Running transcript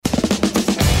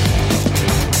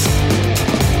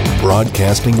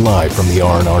Broadcasting live from the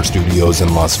R&R studios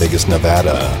in Las Vegas,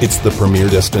 Nevada. It's the premier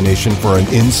destination for an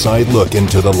inside look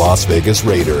into the Las Vegas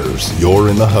Raiders. You're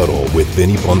in the Huddle with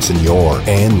Vinny Bonsignor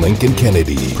and Lincoln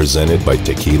Kennedy. Presented by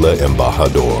Tequila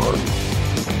Embajador.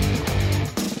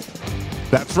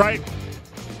 That's right.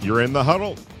 You're in the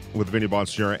Huddle with Vinny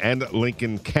Bonsignor and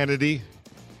Lincoln Kennedy.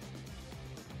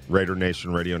 Raider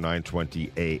Nation Radio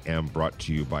 920 AM brought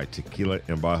to you by Tequila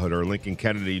Embajador. Lincoln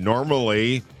Kennedy.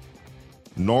 Normally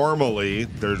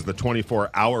there's the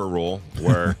 24-hour rule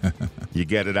where you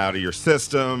get it out of your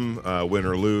system, win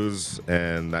or lose,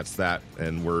 and that's that.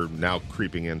 And we're now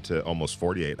creeping into almost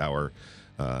 48-hour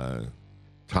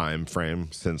time frame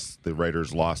since the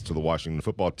Raiders lost to the Washington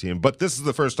football team. But this is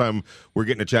the first time we're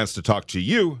getting a chance to talk to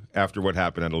you after what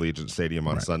happened at Allegiant Stadium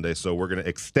on Sunday. So we're going to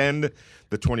extend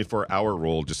the 24-hour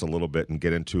rule just a little bit and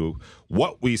get into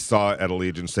what we saw at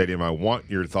Allegiant Stadium. I want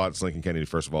your thoughts, Lincoln Kennedy.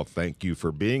 First of all, thank you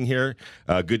for being here.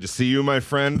 Good to see you, my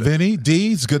friend. Vinny,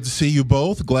 D, it's good to see you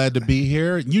both. Glad to be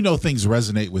here. You know things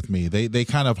resonate with me. They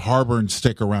kind of harbor and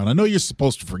stick around. I know you're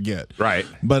supposed to forget. Right.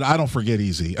 But I don't forget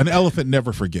easy. An elephant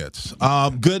never forgets.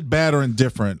 Good, bad, or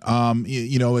indifferent.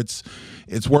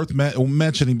 It's worth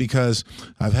mentioning because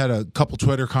I've had a couple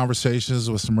Twitter conversations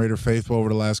with some Raider faithful over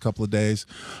the last couple of days.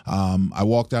 I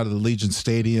walked out of the Allegiant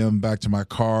Stadium back to my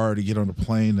car to get on a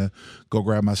plane to go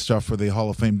grab my stuff for the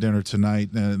Hall of Fame dinner tonight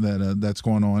that's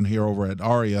going on here over at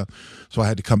Aria. So I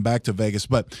had to come back to Vegas.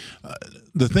 But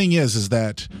the thing is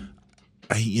that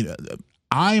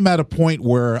I'm at a point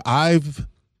where I'm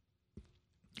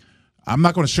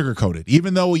not going to sugarcoat it.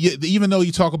 Even though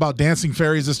you talk about dancing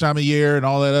fairies this time of year and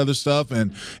all that other stuff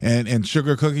and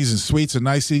sugar cookies and sweets and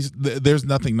niceties, there's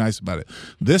nothing nice about it.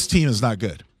 This team is not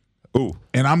good. Ooh.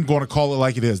 And I'm going to call it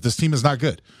like it is. This team is not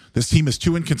good. This team is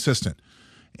too inconsistent.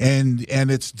 And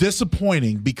it's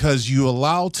disappointing because you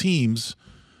allow teams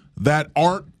that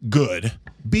aren't good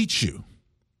beat you.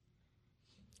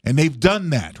 And they've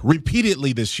done that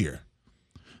repeatedly this year.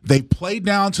 They played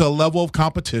down to a level of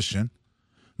competition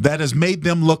that has made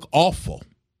them look awful.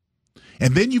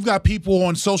 And then you've got people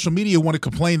on social media who want to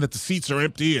complain that the seats are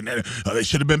empty and they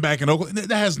should have been back in Oakland.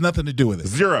 That has nothing to do with it.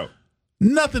 Zero.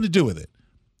 Nothing to do with it.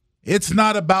 It's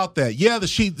not about that. Yeah, the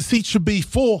seats should be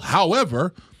full.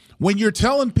 However, when you're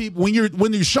telling people, when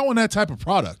you're showing that type of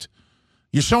product,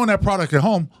 you're showing that product at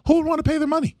home, who would want to pay their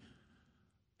money?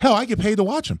 Hell, I get paid to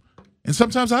watch them. And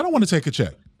sometimes I don't want to take a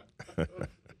check.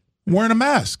 Wearing a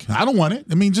mask. I don't want it.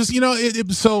 I mean, just,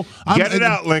 so. Get it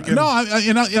out, Lincoln. No,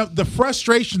 the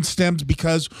frustration stems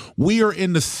because we are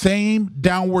in the same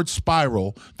downward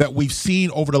spiral that we've seen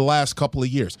over the last couple of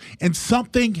years. And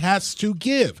something has to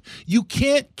give. You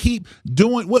can't keep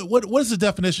doing, what is the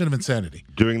definition of insanity?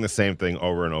 Doing the same thing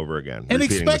over and over again. And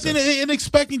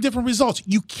expecting different results.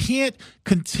 You can't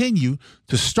continue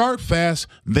to start fast,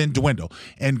 then dwindle.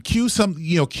 And Q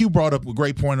brought up a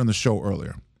great point on the show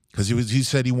earlier. Because he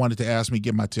said he wanted to ask me,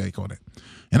 get my take on it.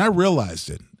 And I realized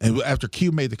it after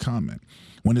Q made the comment.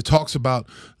 When it talks about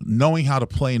knowing how to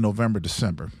play in November,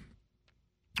 December.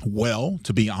 Well,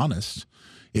 to be honest,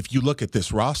 if you look at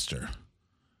this roster,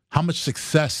 how much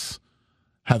success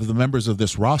have the members of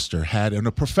this roster had in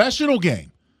a professional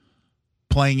game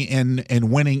playing in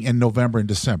and winning in November and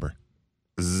December?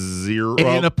 Zero.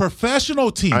 In a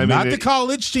professional team, not the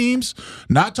college teams,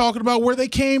 not talking about where they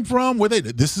came from,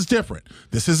 this is different.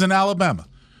 This isn't Alabama.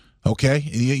 Okay?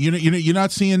 You're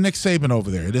not seeing Nick Saban over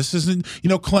there. This isn't,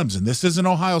 Clemson. This isn't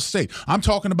Ohio State. I'm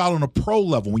talking about on a pro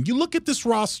level. When you look at this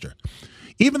roster,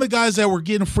 even the guys that were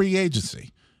getting free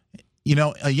agency,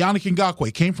 Yannick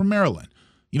Ngakoue came from Maryland.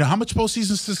 How much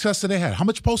postseason success did they have? How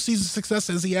much postseason success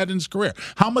has he had in his career?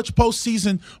 How much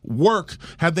postseason work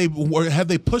have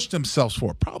they pushed themselves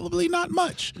for? Probably not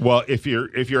much. Well, if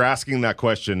you're asking that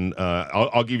question,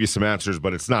 I'll give you some answers,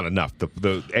 but it's not enough.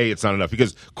 It's not enough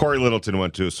because Corey Littleton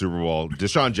went to a Super Bowl.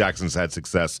 Deshaun Jackson's had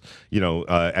success,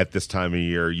 at this time of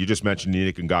year. You just mentioned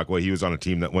Yannick Ngakoue. He was on a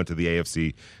team that went to the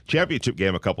AFC Championship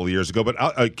game a couple of years ago. But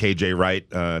KJ Wright,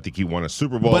 I think he won a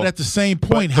Super Bowl. But at the same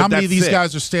point, how many of these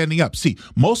guys are standing up? See,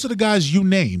 most of the guys you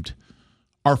named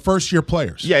are first-year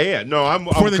players. Yeah. No, I'm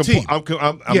for the team.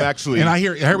 I'm actually, and I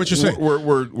hear what you're saying.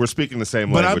 We're speaking the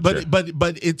same language. But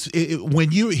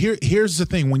when you here's the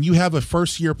thing: when you have a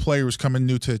first-year player who's coming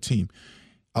new to a team,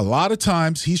 a lot of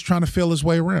times he's trying to feel his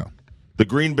way around. The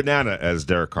green banana, as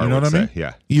Derek Carr would say.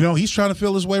 Yeah. He's trying to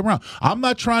feel his way around. I'm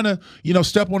not trying to,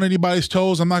 step on anybody's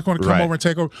toes. I'm not going to come over and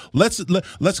take over.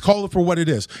 Let's call it for what it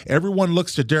is. Everyone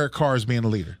looks to Derek Carr as being a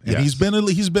leader, and he's been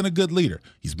a good leader.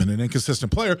 He's been an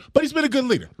inconsistent player, but he's been a good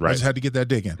leader. Right. I just had to get that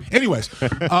dig in. Anyways,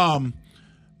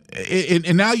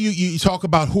 and now you talk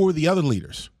about who are the other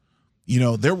leaders.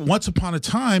 There once upon a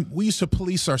time, we used to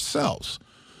police ourselves.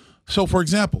 So, for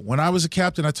example, when I was a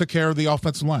captain, I took care of the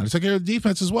offensive line. I took care of the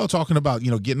defense as well, talking about,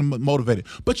 getting them motivated.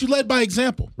 But you led by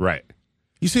example. Right.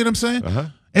 You see what I'm saying? Uh-huh.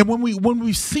 And when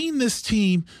we've seen this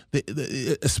team,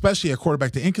 especially at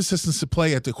quarterback, the inconsistency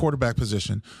play at the quarterback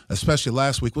position, especially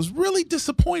last week, was really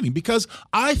disappointing because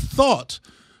I thought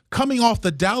coming off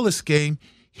the Dallas game,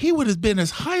 he would have been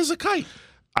as high as a kite.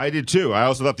 I did too. I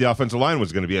also thought the offensive line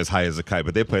was going to be as high as a kite,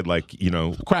 but they played like,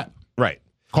 crap. Right.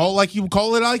 Call it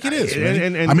like it is.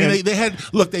 They had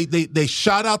they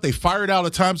shot out, they fired out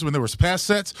at times when there was pass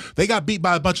sets. They got beat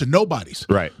by a bunch of nobodies.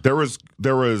 Right. There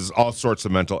was all sorts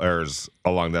of mental errors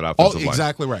along that offensive line.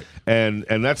 Exactly right. And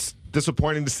that's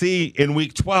disappointing to see in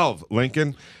Week 12,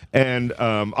 Lincoln. And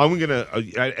I'm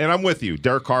with you.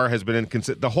 Derek Carr has been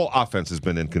inconsistent. The whole offense has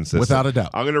been inconsistent, without a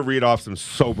doubt. I'm going to read off some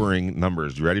sobering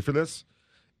numbers. You ready for this?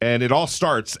 And it all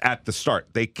starts at the start.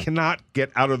 They cannot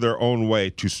get out of their own way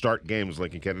to start games,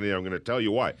 Lincoln Kennedy. I'm going to tell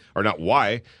you why, or not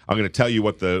why. I'm going to tell you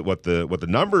what the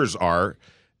numbers are,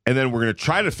 and then we're going to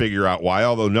try to figure out why.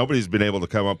 Although nobody's been able to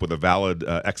come up with a valid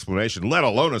explanation, let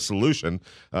alone a solution.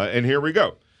 And here we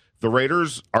go. The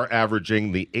Raiders are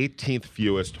averaging the 18th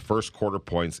fewest first quarter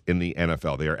points in the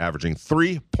NFL. They are averaging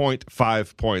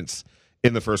 3.5 points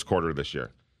in the first quarter this year.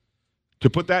 To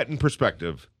put that in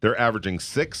perspective, they're averaging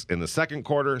 6 in the second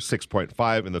quarter,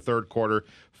 6.5 in the third quarter,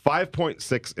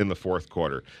 5.6 in the fourth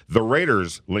quarter. The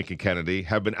Raiders, Lincoln Kennedy,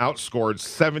 have been outscored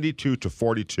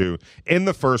 72-42 in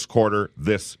the first quarter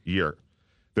this year.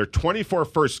 Their 24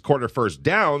 first quarter first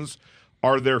downs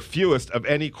are their fewest of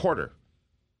any quarter.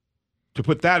 To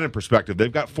put that in perspective,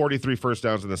 they've got 43 first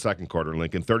downs in the second quarter,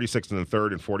 Lincoln, 36 in the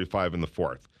third and 45 in the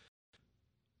fourth.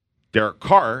 Derek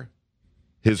Carr,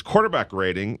 his quarterback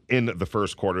rating in the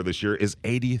first quarter this year is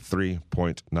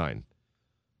 83.9.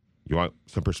 You want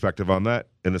some perspective on that?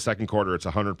 In the second quarter, it's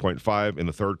 100.5. In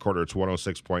the third quarter, it's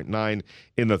 106.9.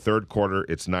 In the third quarter,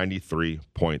 it's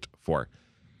 93.4.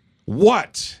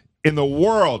 What in the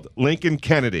world, Lincoln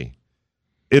Kennedy,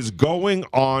 is going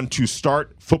on to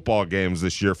start football games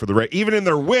this year for the Raiders? Even in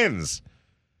their wins,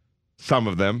 some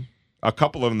of them. A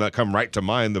couple of them that come right to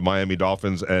mind, the Miami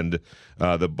Dolphins and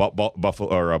the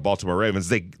Baltimore Ravens,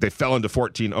 they fell into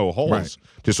 14-0 holes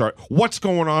to start. What's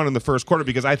going on in the first quarter?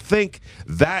 Because I think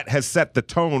that has set the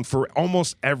tone for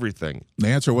almost everything. The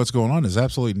answer to what's going on is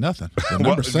absolutely nothing. The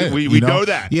numbers say it, we know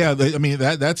that. Yeah,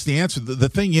 that's the answer. The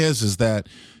thing is that,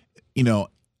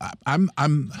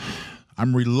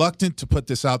 I'm reluctant to put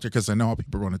this out there because I know how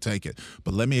people are going to take it.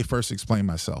 But let me first explain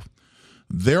myself.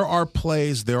 There are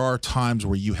times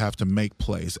where you have to make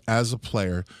plays as a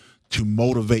player to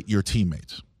motivate your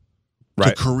teammates,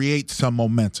 to create some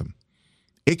momentum.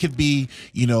 It could be,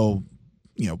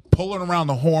 pulling around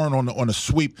the horn on a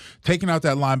sweep, taking out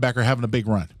that linebacker, having a big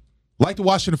run. Like the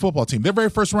Washington football team. Their very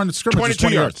first run at scrimmage was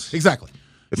 20 yards. Exactly.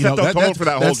 It's set the tone for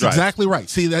that whole drive. That's exactly right.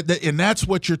 See, and that's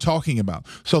what you're talking about.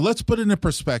 So let's put it in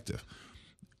perspective.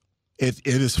 It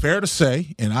is fair to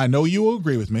say, and I know you will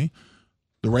agree with me,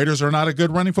 the Raiders are not a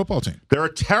good running football team. They're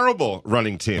a terrible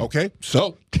running team. Okay,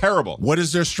 so terrible. What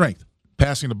is their strength?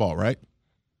 Passing the ball, right?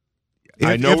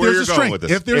 I know where you're going with this.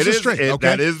 If there's a strength, okay?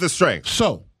 That is the strength.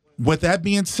 So, with that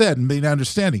being said and being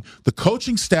understanding, the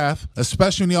coaching staff,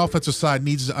 especially on the offensive side,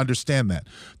 needs to understand that.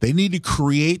 They need to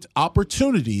create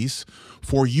opportunities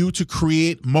for you to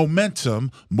create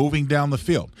momentum moving down the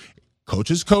field.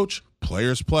 Coaches coach,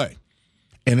 players play.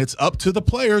 And it's up to the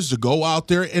players to go out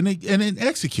there and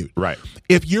execute. Right.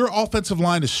 If your offensive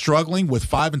line is struggling with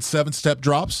 5 and 7 step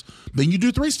drops, then you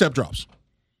do 3-step drops.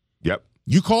 Yep.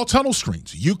 You call tunnel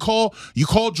screens. You call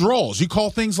draws. You call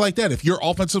things like that. If your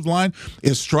offensive line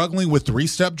is struggling with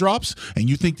 3-step drops and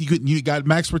you think you got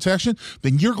max protection,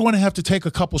 then you're going to have to take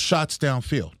a couple shots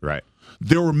downfield. Right.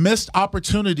 There were missed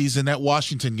opportunities in that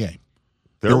Washington game.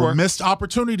 There were missed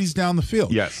opportunities down the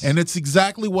field. Yes. And it's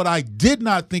exactly what I did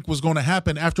not think was going to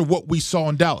happen after what we saw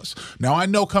in Dallas. Now, I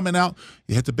know coming out,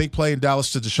 you hit the big play in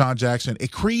Dallas to Deshaun Jackson.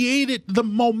 It created the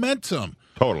momentum.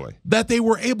 Totally. That they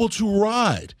were able to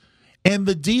ride. And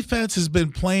the defense has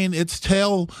been playing its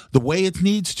tail the way it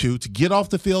needs to get off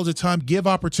the field at time, give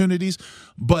opportunities.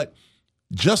 But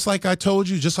just like I told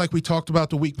you, just like we talked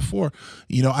about the week before,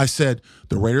 I said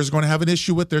the Raiders are going to have an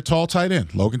issue with their tall tight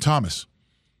end, Logan Thomas.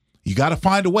 You got to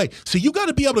find a way. So you got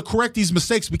to be able to correct these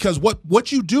mistakes because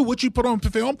what you do, what you put on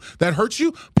film that hurts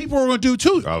you, people are going to do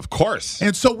too. Of course.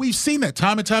 And so we've seen that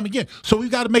time and time again. So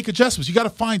we've got to make adjustments. You got to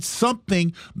find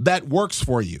something that works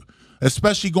for you,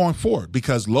 especially going forward,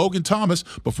 because Logan Thomas,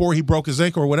 before he broke his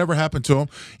ankle or whatever happened to him,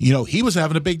 he was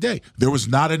having a big day. There was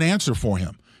not an answer for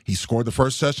him. He scored the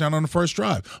first touchdown on the first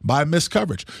drive by missed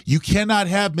coverage. You cannot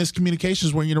have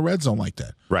miscommunications when you're in a red zone like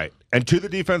that. Right. And to the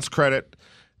defense credit,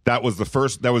 that was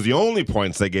the only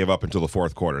points they gave up until the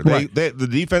fourth quarter. Right. The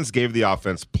defense gave the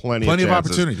offense plenty of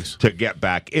opportunities to get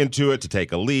back into it, to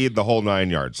take a lead, the whole 9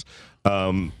 yards.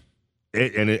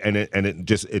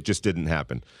 It just didn't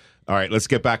happen. All right, let's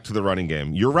get back to the running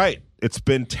game. You're right. It's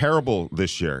been terrible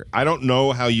this year. I don't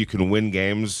know how you can win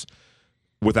games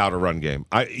without a run game.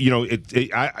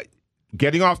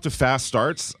 Getting off to fast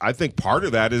starts, I think part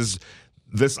of that is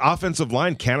this offensive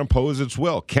line can't impose its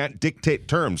will, can't dictate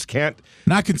terms, can't.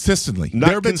 Not consistently.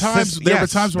 There have been times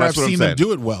where I've seen them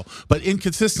do it well, but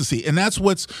inconsistency, and that's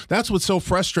what's so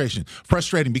frustrating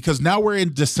because now we're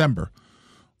in December,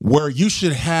 where you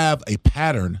should have a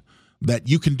pattern that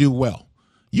you can do well.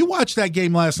 You watched that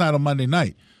game last night on Monday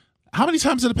night. How many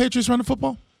times did the Patriots run the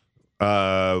football?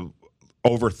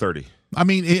 Over 30. I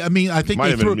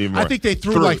think they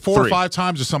threw like four or five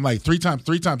times or something, like three times.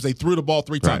 They threw the ball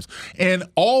three times. And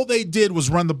all they did was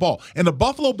run the ball. And the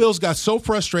Buffalo Bills got so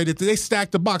frustrated that they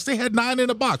stacked the box. They had 9 in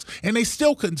the box, and they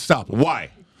still couldn't stop them.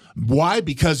 Why?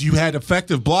 Because you had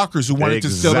effective blockers who wanted to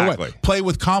steal away. Play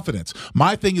with confidence.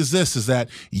 My thing is this, is that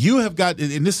you have got,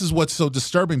 and this is what's so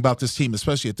disturbing about this team,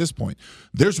 especially at this point,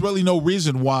 there's really no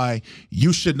reason why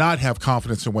you should not have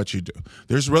confidence in what you do.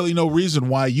 There's really no reason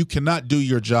why you cannot do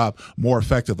your job more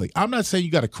effectively. I'm not saying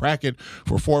you got to crack it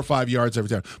for 4 or 5 yards every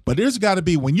time, but there's got to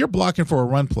be, when you're blocking for a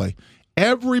run play,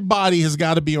 everybody has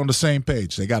got to be on the same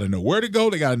page. They got to know where to go.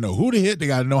 They got to know who to hit. They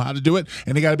got to know how to do it,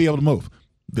 and they got to be able to move.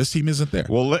 This team isn't there.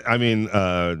 Well,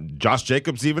 Josh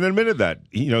Jacobs even admitted that.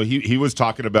 He was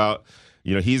talking about,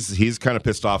 he's kind of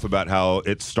pissed off about how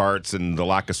it starts and the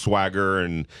lack of swagger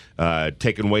and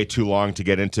taking way too long to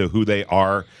get into who they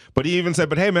are. But he even said,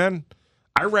 "But hey, man,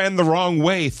 I ran the wrong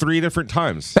way 3 different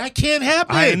times." That can't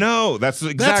happen. I know. That's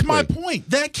my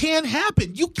point. That can't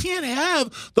happen. You can't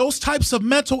have those types of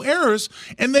mental errors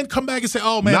and then come back and say,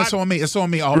 "Oh man, it's on me. It's on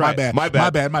me. Oh, right. my bad. The my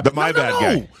bad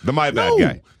guy. The my bad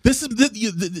guy."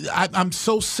 I'm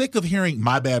so sick of hearing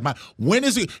my bad. When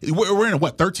is it? We're in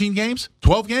 13 games,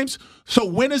 12 games. So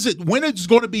when is it? When it's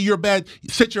going to be your bad?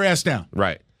 Sit your ass down.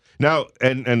 Right. Now,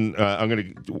 and I'm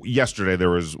going to. Yesterday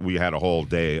we had a whole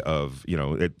day of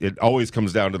it always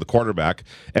comes down to the quarterback.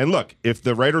 And look, if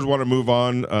the Raiders want to move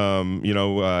on,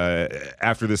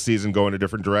 after this season, go in a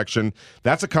different direction,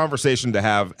 that's a conversation to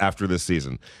have after this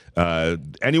season.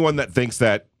 Anyone that thinks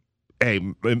that, hey,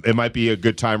 it might be a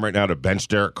good time right now to bench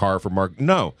Derek Carr for Mark.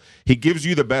 No, he gives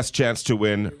you the best chance to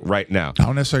win right now. I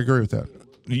don't necessarily agree with that.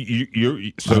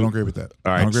 So, I don't agree with that.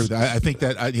 All right. I don't agree with that. I think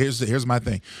that here's my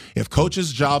thing. If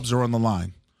coaches' jobs are on the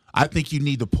line, I think you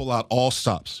need to pull out all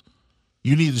stops.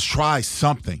 You need to try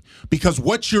something because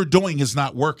what you're doing is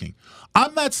not working.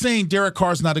 I'm not saying Derek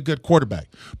Carr's not a good quarterback,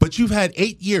 but you've had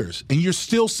 8 years and you're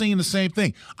still seeing the same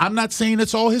thing. I'm not saying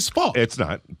it's all his fault. It's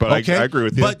not, but okay? I agree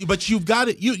with you. But you've got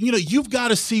to you've got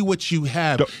to see what you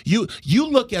have. You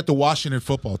look at the Washington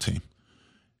football team,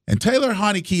 and Taylor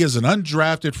Heinicke is an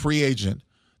undrafted free agent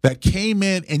that came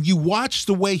in, and you watched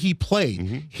the way he played.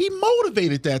 Mm-hmm. He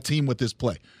motivated that team with his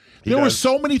play. There were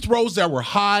so many throws that were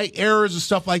high errors and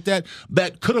stuff like that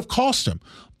could have cost him.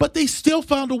 But they still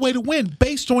found a way to win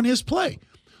based on his play.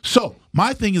 So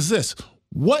my thing is this.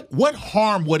 What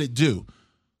harm would it do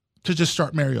to just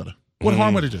start Mariota? What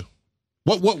harm would it do?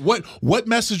 What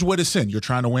message would it send? You're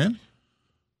trying to win?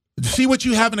 See what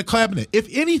you have in the cabinet. If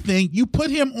anything, you put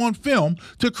him on film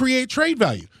to create trade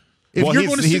value.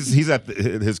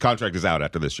 His contract is out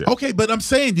after this year. Okay, but I'm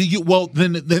saying,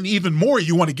 then even more,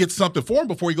 you want to get something for him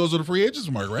before he goes to the free agents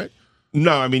market, right?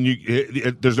 No, I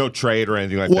mean, there's no trade or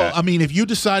anything like that. Well, I mean, if you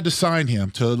decide to sign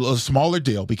him to a smaller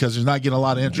deal because he's not getting a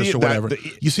lot of interest or whatever,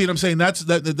 you see what I'm saying? That's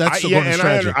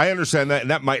strategy. I understand that,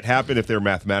 and that might happen if they're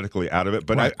mathematically out of it.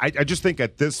 But right. I just think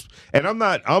at this, and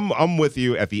I'm with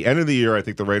you. At the end of the year, I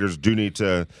think the Raiders do need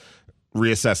to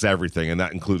reassess everything, and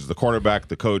that includes the quarterback,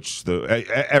 the coach,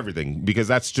 everything, because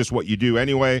that's just what you do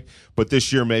anyway. But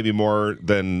this year, maybe more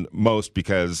than most,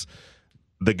 because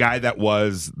the guy that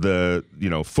was the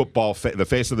the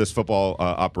face of this football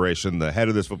operation, the head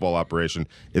of this football operation,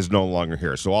 is no longer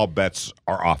here. So all bets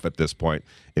are off at this point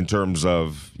in terms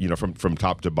of from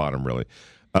top to bottom, really.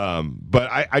 But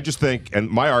I just think, and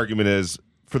my argument is,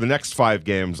 for the next 5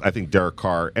 games, I think Derek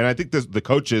Carr, and I think the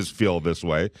coaches feel this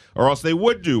way, or else they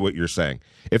would do what you're saying.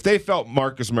 If they felt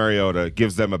Marcus Mariota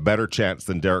gives them a better chance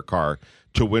than Derek Carr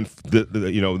to win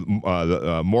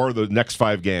more of the next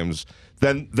 5 games,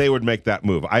 then they would make that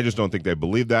move. I just don't think they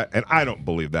believe that, and I don't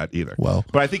believe that either. Well,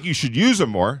 but I think you should use him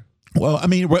more. Well, I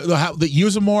mean,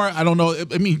 use them more. I don't know.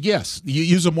 I mean, yes, you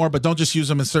use them more, but don't just use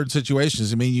them in certain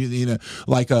situations. I mean, you know,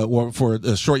 like for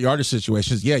short yardage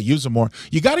situations, yeah, use them more.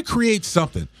 You got to create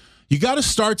something. You got to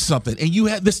start something,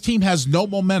 and this team has no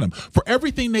momentum. For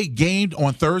everything they gained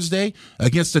on Thursday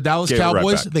against the Dallas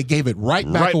Cowboys, they gave it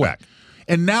right back away.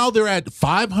 And now they're at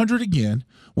 500 again,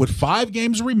 with 5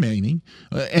 games remaining,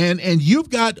 and you've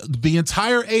got the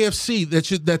entire AFC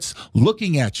that's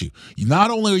looking at you.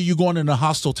 Not only are you going into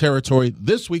hostile territory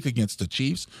this week against the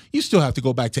Chiefs, you still have to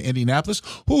go back to Indianapolis.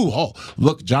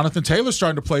 Look, Jonathan Taylor's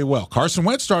starting to play well. Carson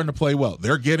Wentz starting to play well.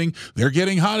 They're getting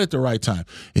hot at the right time.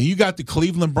 And you got the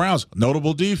Cleveland Browns,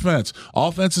 notable defense.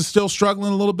 Offense is still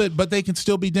struggling a little bit, but they can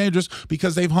still be dangerous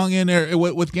because they've hung in there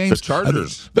with games.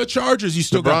 The Chargers. You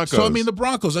still got. So, I mean, the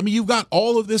Broncos. I mean, you've got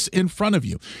all of this in front of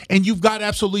you. And you've got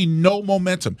absolutely no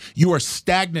momentum. You are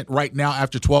stagnant right now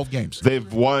after 12 games.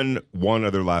 They've won one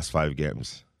of their last 5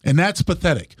 games. And that's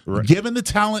pathetic. Right. Given the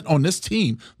talent on this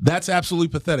team, that's absolutely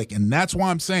pathetic. And that's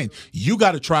why I'm saying you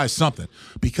got to try something,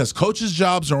 because coaches'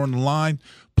 jobs are on the line.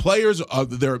 Players,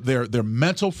 their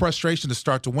mental frustration to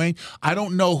start to wane. I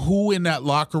don't know who in that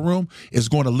locker room is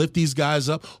going to lift these guys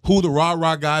up, who the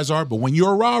rah-rah guys are, but when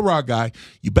you're a rah-rah guy,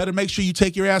 you better make sure you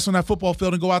take your ass on that football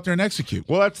field and go out there and execute.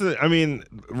 Well,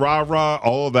 rah-rah,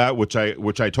 all of that, which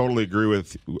I totally agree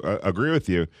with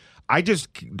you. I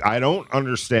don't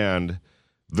understand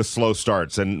the slow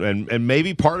starts, and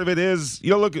maybe part of it is,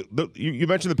 look, you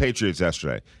mentioned the Patriots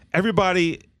yesterday.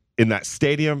 Everybody in that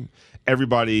stadium,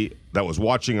 everybody that was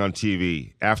watching on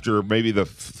TV after maybe the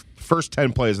first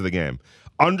 10 plays of the game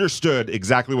understood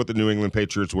exactly what the New England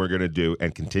Patriots were going to do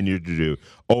and continued to do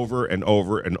over and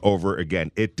over and over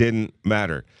again. It didn't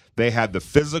matter. They had the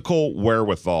physical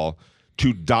wherewithal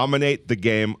to dominate the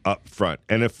game up front.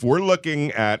 And if we're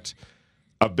looking at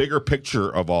a bigger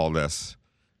picture of all this,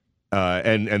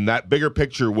 and that bigger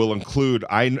picture will include,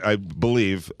 I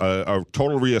believe, a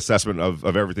total reassessment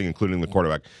of everything, including the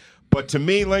quarterback. But to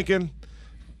me, Lincoln,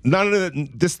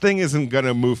 this thing isn't going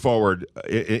to move forward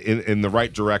in the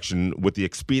right direction with the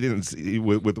expediency,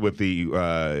 with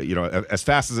the as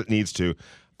fast as it needs to,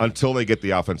 until they get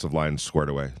the offensive line squared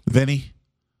away. Vinny,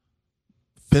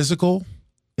 physical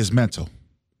is mental.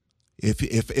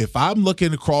 If I'm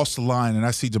looking across the line and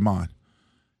I see Damon,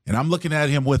 and I'm looking at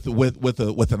him with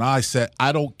an eye set,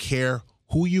 I don't care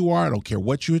who you are. I don't care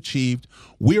what you achieved.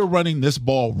 We are running this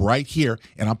ball right here,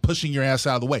 and I'm pushing your ass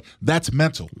out of the way. That's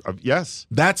mental. Yes.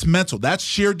 That's mental. That's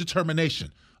sheer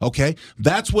determination. Okay?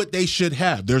 That's what they should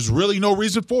have. There's really no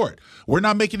reason for it. We're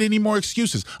not making any more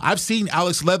excuses. I've seen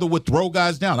Alex Leatherwood throw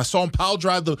guys down. I saw him pile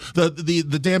drive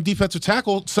the damn defensive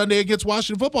tackle Sunday against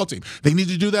Washington football team. They need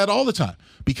to do that all the time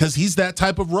because he's that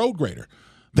type of road grader.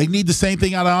 They need the same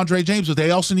thing out of Andre James, but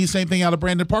they also need the same thing out of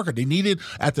Brandon Parker. They need it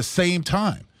at the same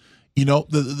time.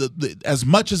 As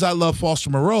much as I love Foster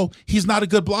Moreau, he's not a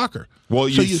good blocker. Well,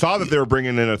 you saw that they were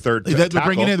bringing in a third tackle.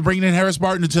 They're bringing in Harris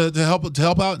Barton to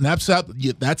help out, and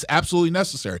that's absolutely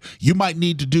necessary. You might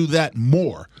need to do that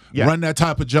more. Yeah. Run that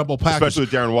type of jumbo package, especially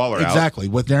with Darren Waller out. Exactly,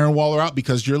 with Darren Waller out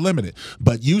because you're limited.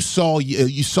 But you saw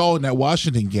in that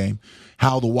Washington game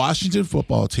how the Washington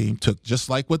football team took, just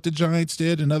like what the Giants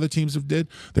did and other teams have did.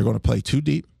 They're going to play too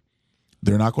deep.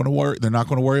 They're not going to worry. They're not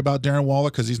going to worry about Darren Waller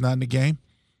because he's not in the game.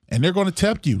 And they're going to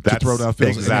tempt you to throw downfield.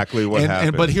 Exactly what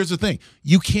happened. But here's the thing: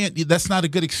 you can't. That's not a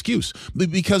good excuse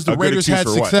because the Raiders had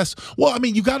success. What? Well, I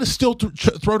mean, you got to still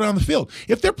throw down the field.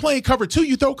 If they're playing cover 2,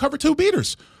 you throw cover 2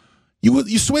 beaters.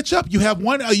 You switch up. You have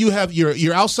one. You have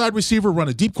your outside receiver run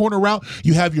a deep corner route.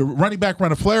 You have your running back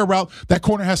run a flare route. That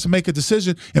corner has to make a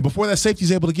decision, and before that safety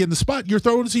is able to get in the spot, you're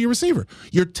throwing it to your receiver.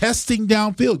 You're testing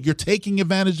downfield. You're taking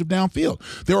advantage of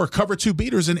downfield. There are cover 2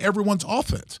 beaters in everyone's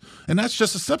offense, and that's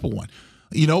just a simple one.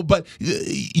 But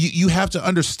you have to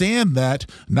understand that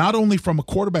not only from a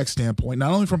quarterback standpoint,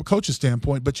 not only from a coach's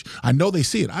standpoint, but I know they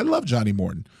see it. I love Johnny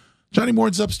Morton. Johnny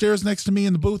Morton's upstairs next to me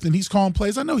in the booth, and he's calling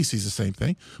plays. I know he sees the same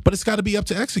thing, but it's got to be up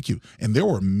to execute. And there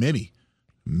were many,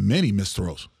 many missed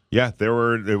throws. Yeah,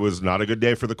 it was not a good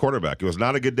day for the quarterback. It was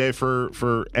not a good day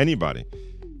for anybody.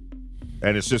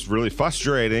 And it's just really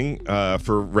frustrating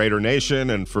for Raider Nation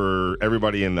and for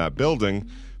everybody in that building,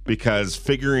 because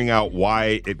figuring out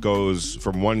why it goes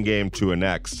from one game to the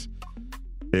next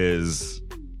is,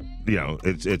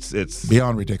 it's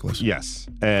beyond ridiculous. Yes,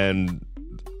 and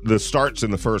the starts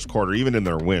in the first quarter, even in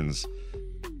their wins,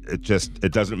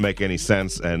 it doesn't make any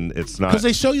sense, and it's not because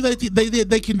they show you that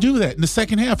they can do that in the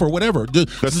second half or whatever. The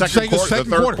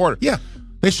third quarter. Yeah,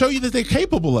 they show you that they're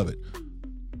capable of it.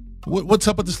 What's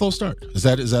up with the slow start? Is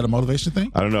that a motivation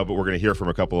thing? I don't know, but we're going to hear from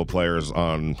a couple of players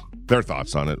on their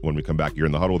thoughts on it when we come back here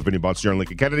in the huddle with Vinny Bonsignore and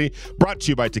Lincoln Kennedy, brought to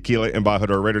you by Tequila and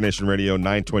Embajador, Raider Nation Radio,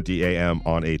 9:20 a.m.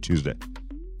 on a Tuesday.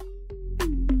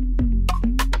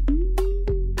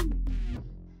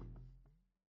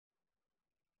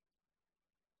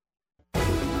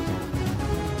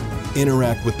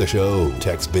 Interact with the show.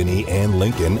 Text Vinny and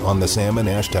Lincoln on the Sam and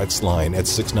Ash text line at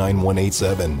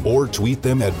 69187 or tweet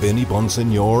them at Vinny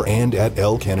Bonsignore and at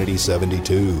L Kennedy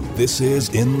 72. This is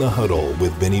In the Huddle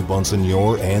with Vinny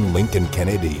Bonsignore and Lincoln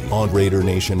Kennedy on Raider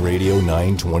Nation Radio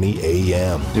 920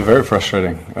 AM. You're very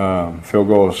frustrating. Field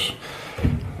goals,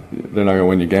 they're not going to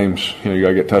win you games. You got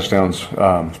to get touchdowns,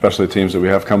 especially the teams that we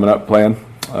have coming up playing.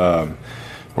 We're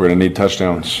going to need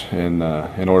touchdowns in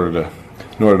order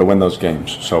to win those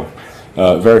games. So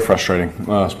very frustrating,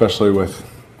 especially with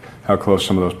how close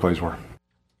some of those plays were.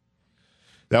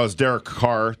 That was Derek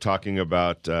Carr talking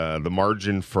about the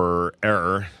margin for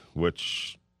error,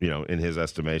 which, in his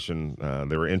estimation,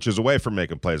 they were inches away from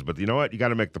making plays. But you know what? You got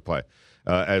to make the play.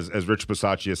 As Rich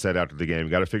Bisaccia said after the game, you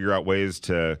got to figure out ways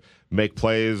to make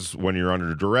plays when you're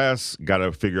under duress. Got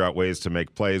to figure out ways to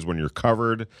make plays when you're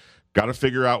covered. Got to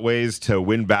figure out ways to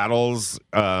win battles,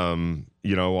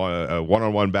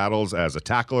 one-on-one battles as a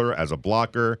tackler, as a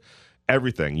blocker,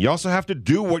 everything. You also have to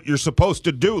do what you're supposed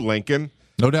to do, Lincoln.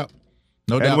 No doubt.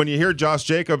 And when you hear Josh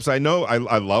Jacobs, I know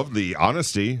I love the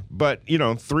honesty, but,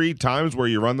 3 times where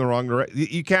you run the wrong direction,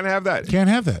 you can't have that. Can't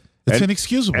have that. It's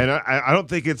inexcusable. And I don't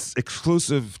think it's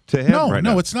exclusive to him right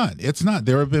now. No, it's not. It's not.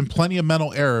 There have been plenty of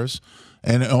mental errors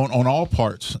and on all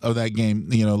parts of that game,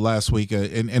 last week.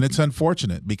 And it's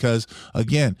unfortunate because,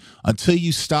 again, until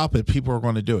you stop it, people are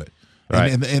going to do it.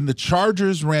 Right. And the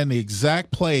Chargers ran the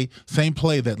exact same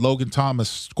play that Logan Thomas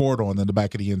scored on in the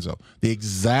back of the end zone. The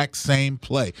exact same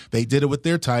play. They did it with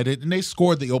their tight end, and they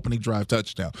scored the opening drive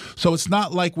touchdown. So it's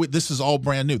not like this is all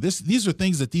brand new. These are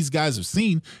things that these guys have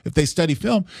seen if they study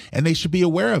film, and they should be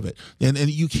aware of it. And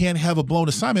you can't have a blown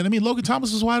assignment. I mean, Logan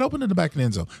Thomas is wide open in the back of the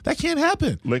end zone. That can't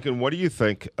happen. Lincoln, what do you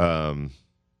think? What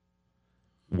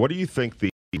do you think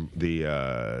the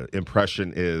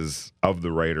impression is of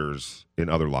the Raiders in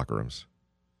other locker rooms?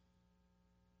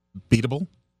 Beatable,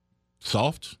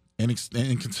 soft,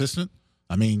 inconsistent.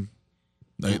 I mean,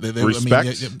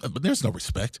 respect. But there's no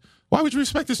respect. Why would you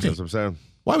respect this team? That's what I'm saying.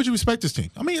 Why would you respect this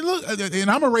team? I mean, look, and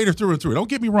I'm a Raider through and through. Don't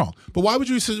get me wrong, but why would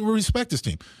you respect this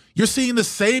team? You're seeing the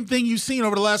same thing you've seen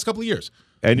over the last couple of years.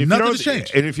 And if nothing has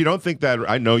changed. And if you don't think that,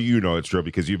 I know it's true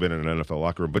because you've been in an NFL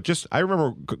locker room. But I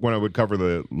remember when I would cover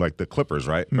the Clippers,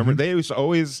 right? Mm-hmm. Remember they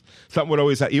something would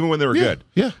always happen, even when they were good,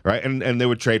 right? And they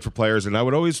would trade for players, and I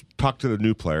would always talk to the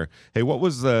new player. Hey, what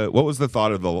was the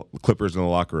thought of the Clippers in the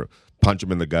locker room? Punch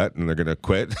them in the gut, and they're going to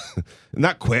quit.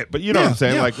 Not quit, but you know what I'm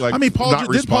saying. Like I mean,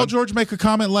 did Paul George make a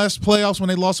comment last playoffs when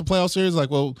they lost the playoff series?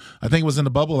 Like, well, I think it was in the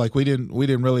bubble. Like we didn't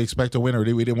really expect a win, or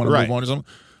we didn't want to move on or something.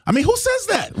 I mean, who says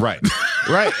that? Right.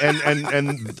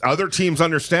 And other teams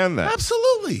understand that.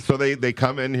 Absolutely. So they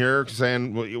come in here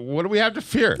saying, well, what do we have to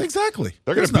fear? Exactly.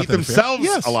 They're going to beat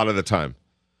themselves a lot of the time.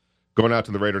 Going out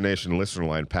to the Raider Nation listener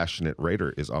line, Passionate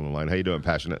Raider is on the line. How you doing,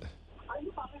 Passionate?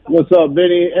 What's up,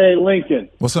 Vinny? Hey, Lincoln.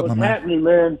 What's up, my man? What's happening,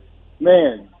 man?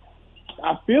 Man,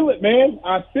 I feel it, man.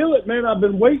 I've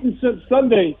been waiting since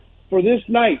Sunday for this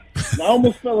night. And I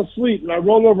almost fell asleep, and I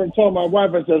rolled over and told my wife,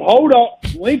 I said, hold up,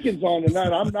 Lincoln's on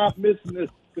tonight. I'm not missing this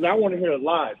because I want to hear it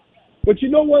live. But you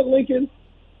know what, Lincoln?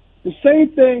 The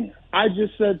same thing I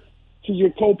just said to your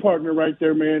co-partner right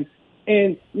there, man.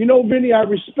 And, Vinny, I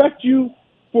respect you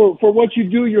for what you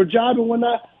do, your job and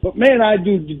whatnot. But, man, I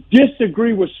do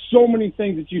disagree with so many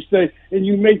things that you say, and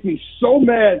you make me so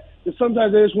mad that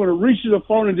sometimes I just want to reach to the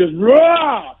phone and just,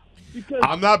 rah!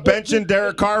 I'm not benching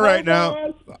Derek Carr right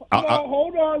now.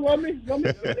 Hold on. Let me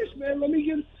finish, man.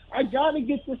 I got to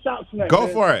get this out tonight. Go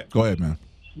for it. Go ahead, man.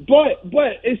 But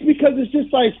it's because it's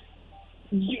just like,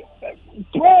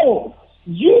 bro,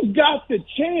 you've got the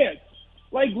chance.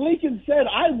 Like Lincoln said,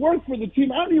 I work for the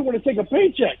team. I don't even want to take a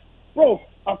paycheck. Bro,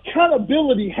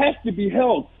 accountability has to be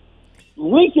held.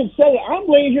 Lincoln said it. I'm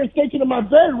laying here thinking in my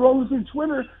bed, rolling through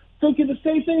Twitter, thinking the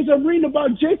same things I'm reading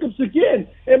about Jacobs again.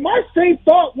 And my same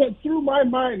thought went through my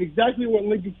mind, exactly what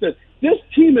Lincoln said. This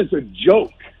team is a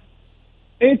joke.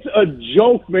 It's a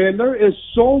joke, man. There is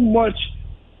so much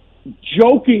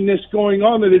jokiness going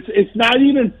on that it's not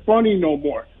even funny no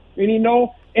more. And,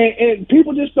 and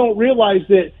people just don't realize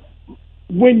that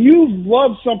when you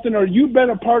love something or you've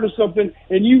been a part of something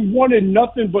and you wanted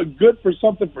nothing but good for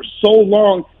something for so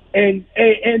long and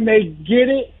they get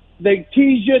it, they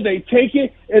tease you, they take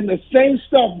it, and the same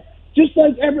stuff Just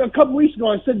like a couple weeks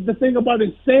ago, I said the thing about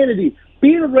insanity.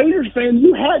 Being a Raiders fan,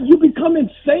 you become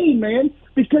insane, man,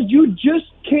 because you just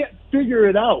can't figure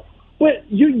it out. But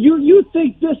you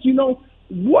think this,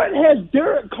 what has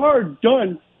Derek Carr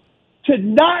done to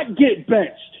not get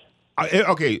benched?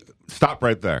 Okay, stop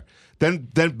right there. Then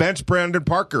bench Brandon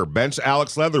Parker, bench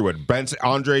Alex Leatherwood, bench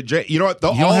Andre J. You know what? You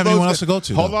don't have anyone else to go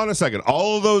to. Hold on a second.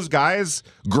 All of those guys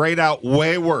grade out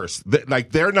way worse.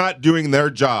 They're not doing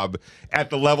their job at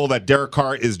the level that Derek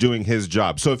Carr is doing his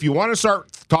job. So if you want to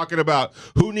start talking about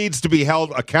who needs to be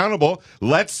held accountable,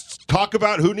 let's talk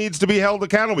about who needs to be held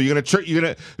accountable. You're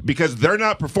gonna because they're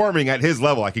not performing at his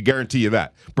level. I can guarantee you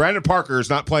that. Brandon Parker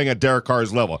is not playing at Derek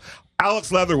Carr's level.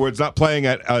 Alex Leatherwood's not playing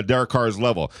at Derek Carr's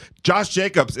level. Josh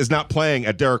Jacobs is not playing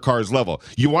at Derek Carr's level.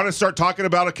 You want to start talking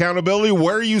about accountability?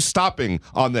 Where are you stopping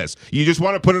on this? You just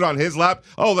want to put it on his lap?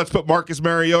 Oh, let's put Marcus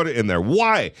Mariota in there.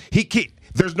 Why?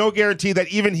 There's no guarantee that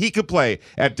even he could play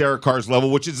at Derek Carr's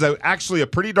level, which is actually a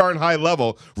pretty darn high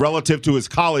level relative to his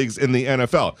colleagues in the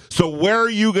NFL. So where are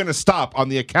you going to stop on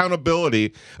the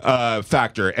accountability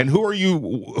factor? And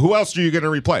who else are you going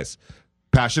to replace?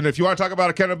 Passion. If you want to talk about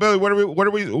accountability, where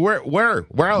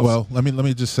else? Well, let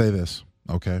me just say this,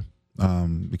 okay?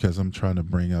 Because I'm trying to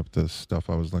bring up the stuff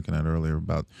I was looking at earlier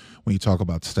about when you talk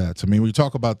about stats. I mean, when you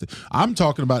talk about I'm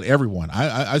talking about everyone.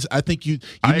 I think you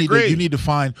need to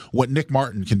find what Nick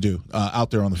Martin can do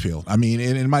out there on the field. I mean,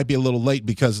 it might be a little late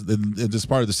because in this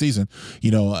part of the season,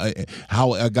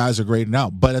 how guys are grading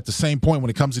out. But at the same point, when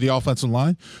it comes to the offensive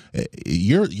line,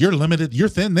 you're limited. You're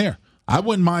thin there. I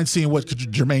wouldn't mind seeing what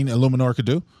Jermaine Illuminor could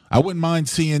do. I wouldn't mind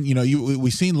seeing,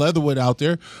 we've seen Leatherwood out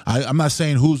there. I'm not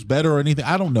saying who's better or anything.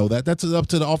 I don't know that. That's up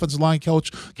to the offensive line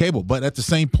coach, Cable. But at the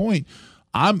same point,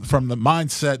 I'm from the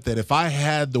mindset that if I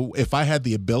had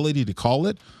the ability to call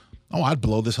it, I'd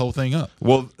blow this whole thing up.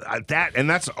 Well,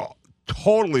 that's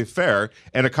totally fair,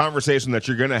 and a conversation that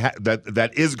you're going to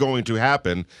that is going to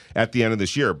happen at the end of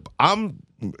this year.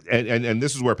 And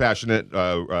this is where Passionate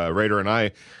Raider and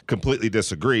I completely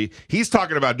disagree. He's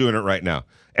talking about doing it right now.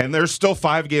 And there's still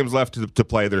 5 games left to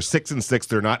play. They're 6-6.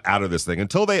 They're not out of this thing.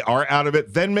 Until they are out of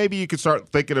it, then maybe you could start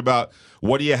thinking about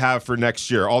what do you have for next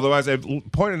year. Although, as I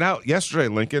pointed out yesterday,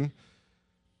 Lincoln,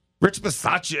 Rich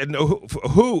Bisaccia,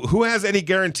 who has any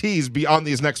guarantees beyond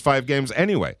these next 5 games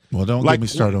anyway? Well, don't get me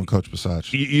started on Coach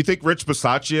Bisaccia. You think Rich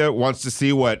Bisaccia wants to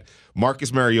see what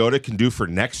Marcus Mariota can do for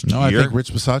next year? No, I think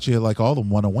Rich Bisaccia, like all of them,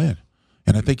 want to win.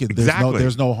 And I think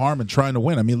there's no harm in trying to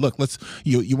win. I mean, look,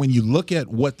 when you look at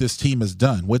what this team has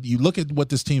done,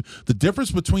 the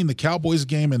difference between the Cowboys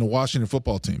game and the Washington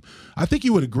football team, I think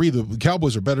you would agree the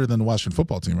Cowboys are better than the Washington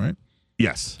football team, right?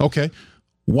 Yes. Okay.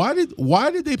 Why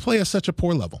did they play at such a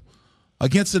poor level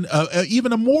against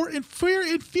even a more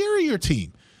inferior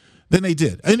team than they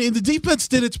did? And the defense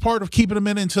did its part of keeping them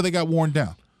in until they got worn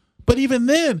down. But even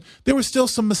then, there were still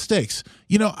some mistakes.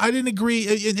 I didn't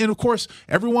agree. And, of course,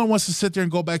 everyone wants to sit there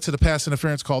and go back to the pass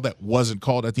interference call that wasn't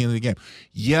called at the end of the game.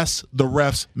 Yes, the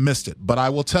refs missed it. But I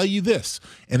will tell you this,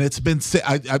 and it's been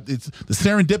the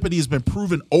serendipity has been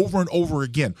proven over and over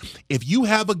again. If you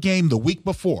have a game the week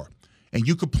before and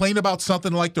you complain about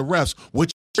something like the refs,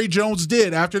 which Jerry Jones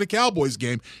did after the Cowboys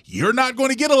game, you're not going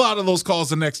to get a lot of those calls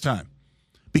the next time.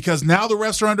 Because now the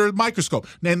refs are under a microscope.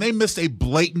 And they missed a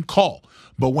blatant call.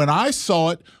 But when I saw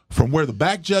it from where the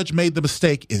back judge made the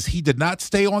mistake is he did not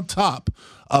stay on top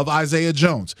of Isaiah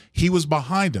Jones. He was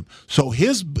behind him. So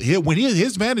his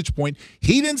vantage point,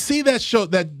 he didn't see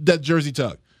that jersey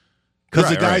tug. Because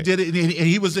the guy did it, and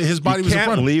his body was in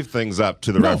front of him. You can't leave things up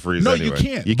to the referees anyway. No, you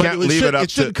can't. You can't leave it up to...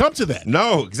 It shouldn't come to that.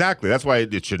 No, exactly. That's why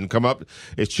it shouldn't come up.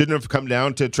 It shouldn't have come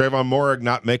down to Trayvon Moehrig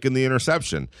not making the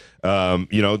interception.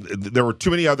 There were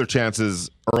too many other chances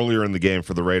earlier in the game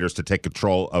for the Raiders to take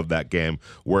control of that game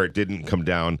where it didn't come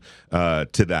down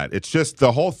to that. It's just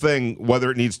the whole thing,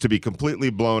 whether it needs to be completely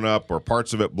blown up or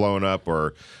parts of it blown up,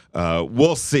 or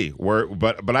we'll see.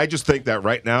 But I just think that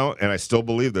right now, and I still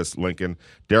believe this, Lincoln,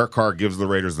 Derek Carr gives the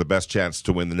Raiders the best chance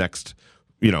to win the next,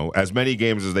 as many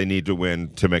games as they need to win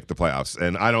to make the playoffs.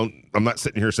 And I'm not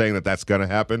sitting here saying that that's going to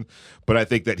happen, but I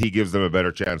think that he gives them a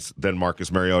better chance than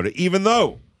Marcus Mariota, even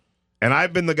though, and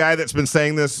I've been the guy that's been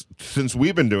saying this since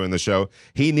we've been doing the show,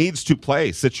 he needs to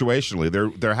play situationally.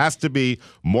 There has to be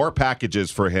more packages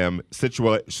for him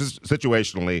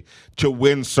situationally to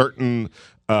win certain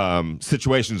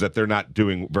situations that they're not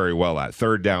doing very well at.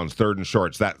 Third downs, third and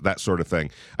shorts, that sort of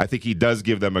thing. I think he does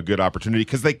give them a good opportunity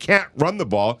because they can't run the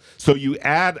ball. So you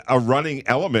add a running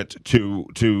element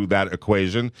to that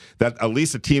equation that at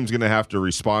least a team's going to have to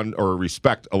respond or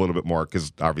respect a little bit more,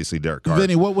 because obviously Derek Carr.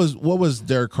 Vinny, what was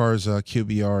Derek Carr's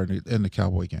QBR in the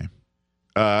Cowboy game?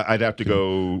 I'd have to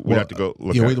go. We'd have to go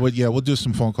look. We'll do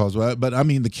some phone calls. But I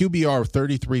mean, the QBR of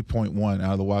 33.1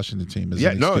 out of the Washington team is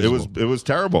it was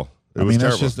terrible.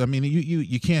 That's just. I mean,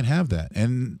 you can't have that,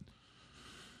 and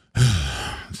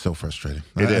it's so frustrating.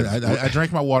 It is. I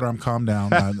drank my water. I'm calmed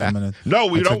down. I'm gonna. No,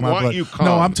 we don't want you calm.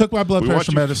 No, I took my blood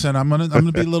pressure medicine. I'm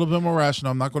gonna be a little bit more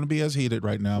rational. I'm not going to be as heated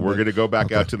right now. We're gonna go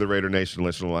back out to the Raider Nation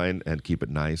listening line and keep it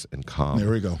nice and calm.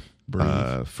 There we go.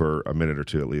 For a minute or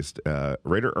two at least.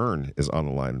 Raider Earn is on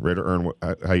the line. Raider Earn,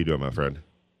 how you doing, my friend?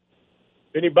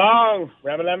 Vinny Bong,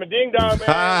 Ramalama Ding Dong,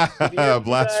 man.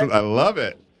 Blasphemy. I love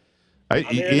it.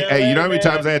 You know how many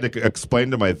times I had to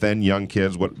explain to my then young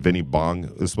kids what Vinny Bong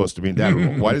is supposed to mean?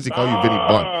 Dad, why does he call you Vinny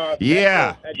Bong?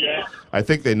 Yeah. I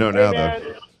think they know now,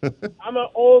 though. I'm an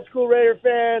old school Raider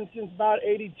fan since about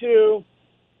 82,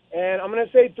 and I'm going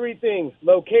to say three things.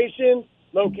 Location,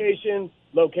 location,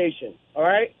 location. All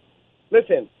right?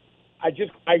 Listen, I'm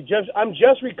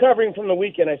just recovering from the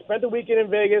weekend. I spent the weekend in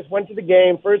Vegas, went to the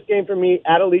game, first game for me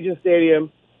at Allegiant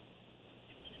Stadium.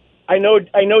 I know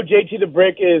JT the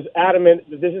Brick is adamant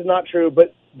that this is not true,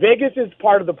 but Vegas is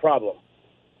part of the problem.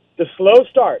 The slow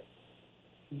start.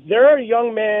 There are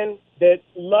young men that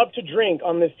love to drink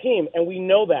on this team, and we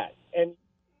know that. And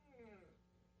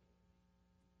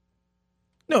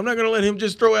no, I'm not going to let him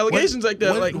just throw allegations like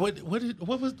that. What?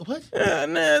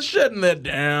 Shutting that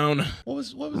down. What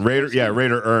was Raider? Yeah,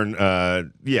 Raider Earn. I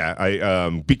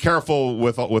be careful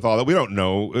with all that. We don't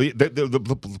know.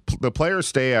 The players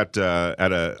stay at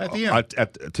a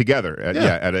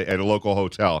local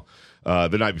hotel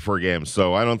the night before games.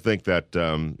 So I don't think that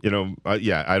I'm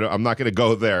not going to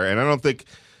go there, and I don't think.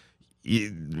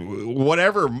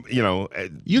 Whatever,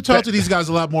 you talk to these guys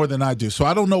a lot more than I do, so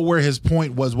I don't know where his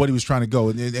point was, what he was trying to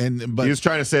go, but he was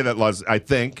trying to say that I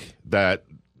think that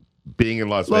being in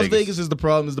Las Vegas is the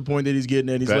problem, is the point that he's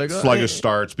getting at. He's like sluggish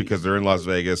starts because they're in Las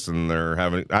Vegas and they're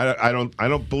having. I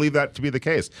don't believe that to be the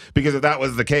case, because if that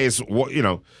was the case, then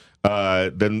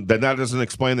that doesn't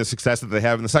explain the success that they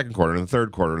have in the second quarter, and the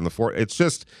third quarter, and the fourth. It's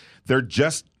just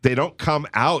they don't come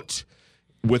out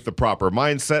with the proper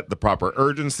mindset, the proper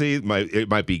urgency. It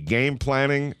might be game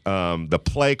planning, the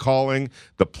play calling,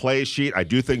 the play sheet. I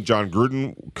do think John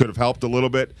Gruden could have helped a little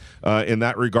bit in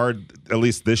that regard, at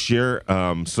least this year.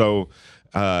 I'm not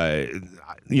going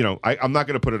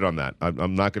to put it on that.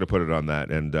 I'm not going to put it on that,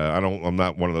 and I'm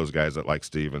not one of those guys that likes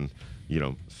to even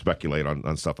speculate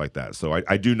on stuff like that. So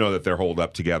I do know that they're holed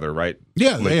up together, right?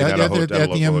 Yeah, at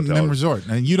the M Resort.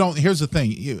 And you don't. Here's the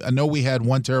thing. I know we had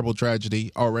one terrible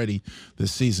tragedy already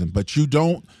this season, but you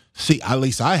don't see. At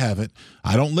least I haven't.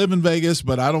 I don't live in Vegas,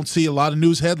 but I don't see a lot of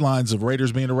news headlines of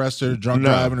Raiders being arrested, drunk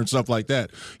driving, or stuff like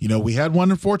that. We had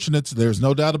one unfortunate. There's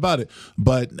no doubt about it.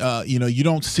 But you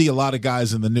don't see a lot of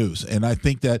guys in the news, and I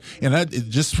think that,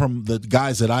 just from the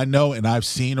guys that I know and I've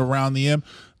seen around the M.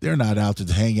 They're not out to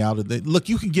hang out. Look,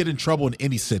 you can get in trouble in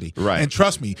any city, right? And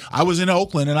trust me, I was in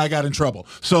Oakland and I got in trouble.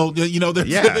 So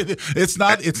it's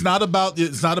not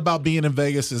about being in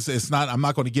Vegas. It's not. I'm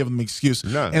not going to give them an excuse.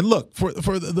 No. And look, for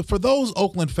those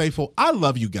Oakland faithful, I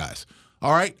love you guys.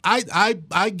 All right,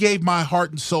 I gave my heart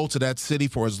and soul to that city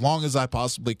for as long as I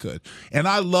possibly could, and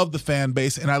I love the fan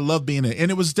base and I love being in.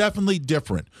 And it was definitely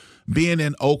different being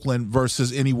in Oakland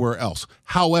versus anywhere else.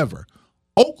 However,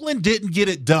 Oakland didn't get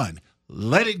it done.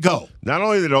 Let it go. Not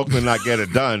only did Oakland not get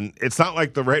it done, it's not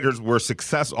like the Raiders were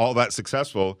all that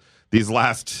successful these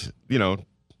last,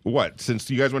 since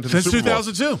you guys went to the Super Bowl.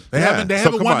 Since 2002. They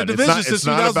haven't won the division since 2002. It's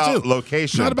not about location.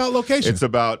 It's not about location. It's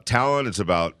about talent. It's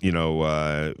about, and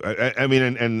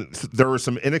there were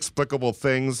some inexplicable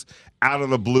things out of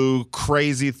the blue,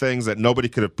 crazy things that nobody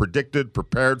could have predicted,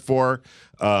 prepared for,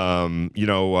 that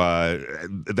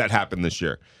happened this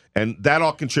year. And that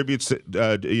all contributes,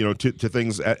 to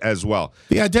things as well.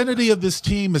 The identity of this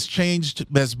team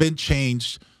has been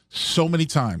changed so many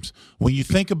times. When you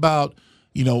think about,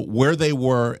 where they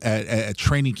were at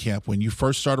training camp when you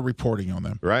first started reporting on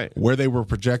them, right? Where they were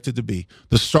projected to be,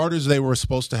 the starters they were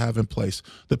supposed to have in place,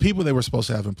 the people they were supposed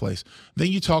to have in place. Then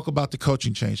you talk about the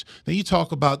coaching change. Then you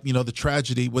talk about the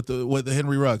tragedy with the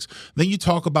Henry Ruggs. Then you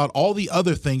talk about all the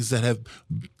other things that have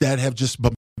just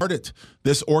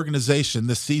this organization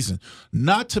this season,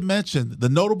 not to mention the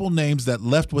notable names that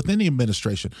left within the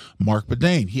administration. Mark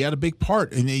Bedane, he had a big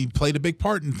part, and he played a big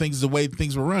part in the way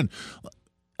things were run.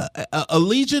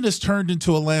 Allegiant has turned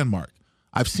into a landmark.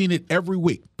 I've seen it every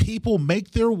week. People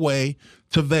make their way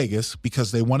to Vegas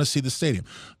because they want to see the stadium.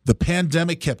 The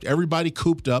pandemic kept everybody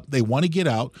cooped up. They want to get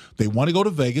out. They want to go to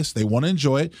Vegas. They want to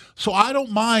enjoy it. So I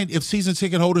don't mind if season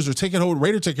ticket holders or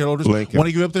Raider ticket holders want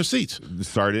to give up their seats.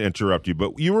 Sorry to interrupt you,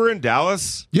 but you were in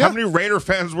Dallas. Yeah. How many Raider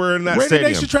fans were in that Raider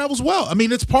stadium? Nation travels well. I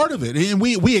mean, it's part of it. And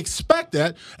we expect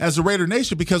that as a Raider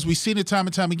Nation because we've seen it time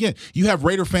and time again. You have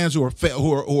Raider fans who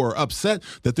are upset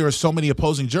that there are so many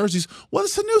opposing jerseys. Well,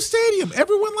 it's a new stadium.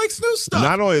 Everyone likes new stuff.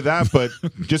 Not only that, but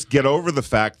just get over the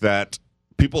fact that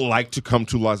people like to come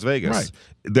to Las Vegas. Right.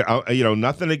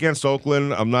 Nothing against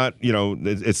Oakland. I'm not,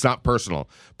 it's not personal.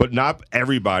 But not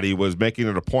everybody was making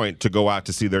it a point to go out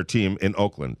to see their team in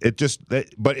Oakland.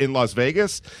 But in Las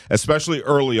Vegas, especially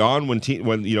early on when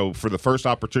for the first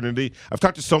opportunity, I've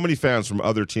talked to so many fans from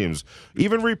other teams,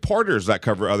 even reporters that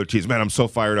cover other teams. Man, I'm so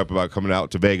fired up about coming out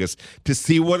to Vegas to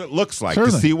see what it looks like,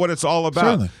 Certainly. to see what it's all about.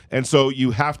 Certainly. And so you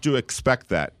have to expect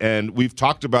that. And we've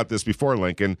talked about this before,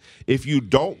 Lincoln. If you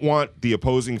don't want the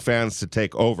opposing fans to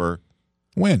take over,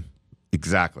 win.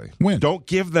 Exactly. Win. Don't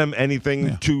give them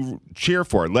anything to cheer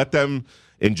for. Let them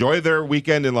enjoy their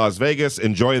weekend in Las Vegas,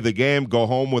 enjoy the game, go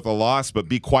home with a loss, but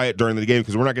be quiet during the game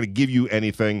because we're not going to give you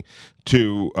anything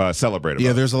to celebrate about.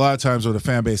 Yeah, there's a lot of times where the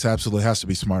fan base absolutely has to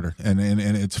be smarter, and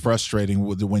it's frustrating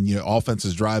when your offense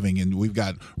is driving, and we've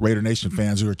got Raider Nation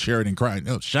fans who are cheering and crying.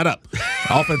 Oh, shut up!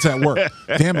 Offense at work.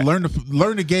 Damn it, learn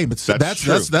the game.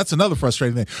 That's another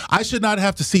frustrating thing. I should not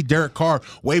have to see Derek Carr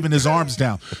waving his arms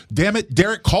down. Damn it,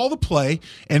 Derek, call the play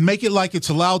and make it like it's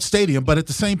a loud stadium, but at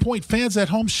the same point, fans at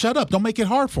home, shut up. Don't make it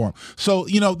hard for them. So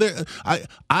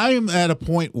I am at a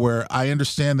point where I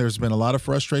understand there's been a lot of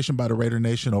frustration by the Raider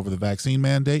Nation over the vaccine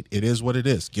mandate. It is what it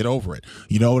is. Get over it.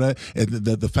 You know that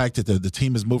the fact that the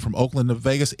team has moved from Oakland to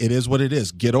Vegas, it is what it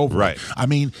is. Get over it. I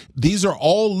mean, these are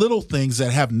all little things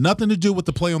that have nothing to do with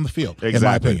the play on the field. Exactly. In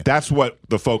my opinion. That's what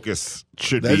the focus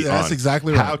should be on. That's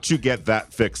exactly right. How to get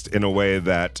that fixed in a way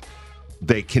that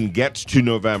they can get to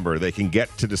November, they can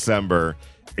get to December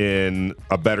in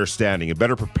a better standing, a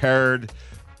better prepared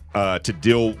to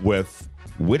deal with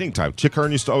winning time. Chick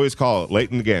Hearn used to always call it late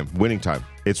in the game, winning time.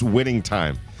 It's winning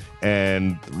time.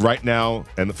 And right now,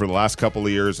 and for the last couple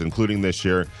of years, including this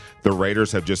year, the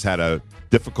Raiders have just had a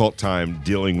difficult time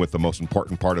dealing with the most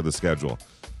important part of the schedule.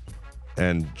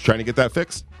 And trying to get that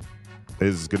fixed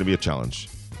is going to be a challenge.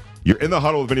 You're in the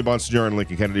huddle with Vinny Bonsignore and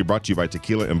Lincoln Kennedy, brought to you by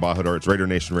Tequila Embajador. It's Raider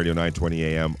Nation Radio, 920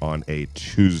 a.m. on a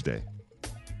Tuesday.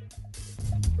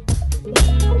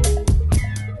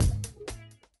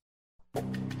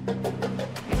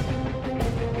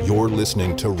 You're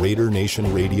listening to Raider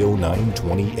Nation Radio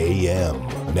 920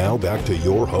 AM. Now back to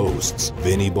your hosts,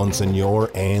 Vinny Bonsignore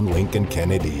and Lincoln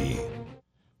Kennedy.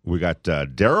 We got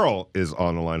Daryl is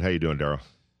on the line. How you doing, Daryl?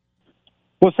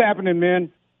 What's happening,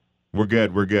 man? We're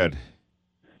good. We're good.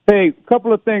 Hey, a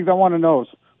couple of things I want to know.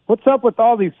 What's up with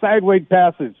all these sideways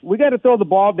passes? We got to throw the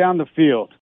ball down the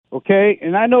field, okay?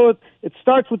 And I know it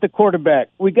starts with the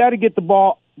quarterback. We got to get the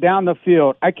ball down the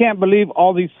field. I can't believe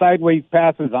all these sideways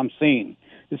passes I'm seeing.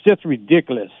 It's just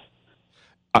ridiculous.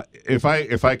 If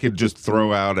I could just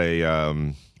throw out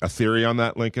a theory on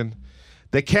that, Lincoln,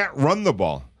 they can't run the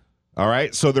ball. All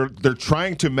right, so they're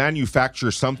trying to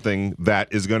manufacture something that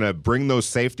is going to bring those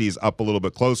safeties up a little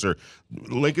bit closer.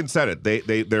 Lincoln said it.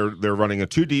 They're running a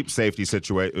too deep safety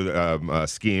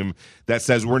scheme that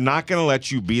says we're not going to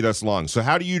let you beat us long. So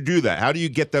how do you do that? How do you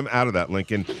get them out of that,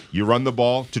 Lincoln? You run the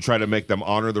ball to try to make them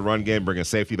honor the run game, bring a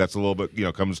safety that's a little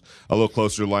bit comes a little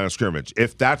closer to the line of scrimmage.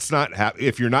 If that's not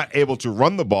if you're not able to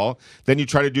run the ball, then you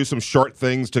try to do some short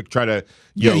things to try to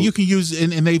you can use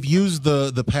and they've used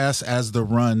the pass as the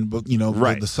run, but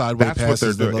right. the sideways that's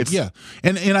passes. What they're doing.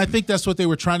 And I think that's what they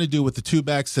were trying to do with the two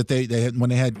backs that they had when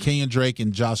they had Kenyon Drake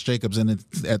and Josh Jacobs in it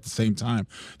at the same time.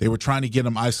 They were trying to get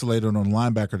them isolated on the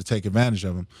linebacker to take advantage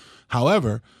of them.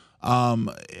 However,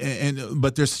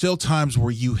 but there's still times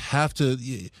where you have to.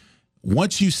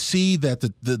 Once you see that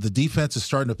the defense is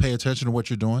starting to pay attention to what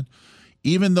you're doing,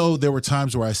 even though there were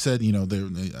times where I said, even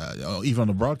on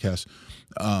the broadcast.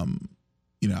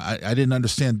 I didn't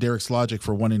understand Derek's logic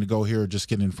for wanting to go here or just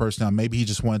getting first down. Maybe he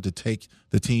just wanted to take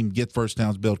the team, get first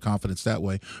downs, build confidence that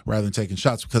way rather than taking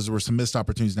shots because there were some missed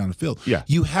opportunities down the field. Yeah.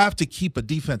 You have to keep a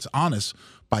defense honest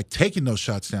by taking those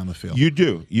shots down the field. You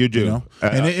do.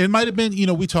 And it might have been,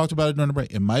 we talked about it during the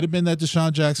break. It might have been that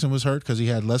Deshaun Jackson was hurt because he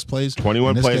had less plays.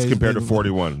 21 plays compared to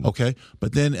 41. Okay.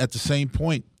 But then at the same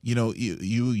point,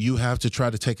 you have to try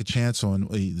to take a chance on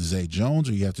Zay Jones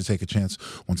or you have to take a chance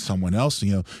on someone else.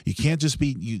 You can't just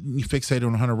be you fixated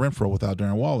on Hunter Renfrow without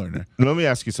Darren Waller in there. Let me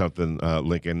ask you something,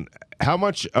 Lincoln. How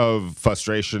much of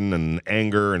frustration and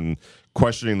anger and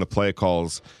questioning the play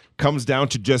calls comes down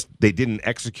to just they didn't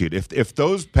execute. If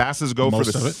those passes go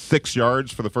Most for the of it. 6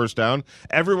 yards for the first down,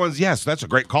 everyone's yes, that's a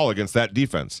great call against that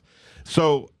defense.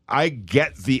 So I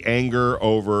get the anger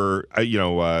over,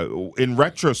 in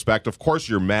retrospect, of course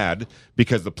you're mad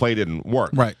because the play didn't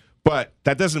work. Right. But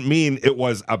that doesn't mean it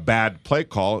was a bad play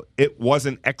call. It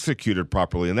wasn't executed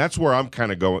properly. And that's where I'm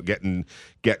kind of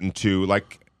getting to,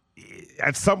 like,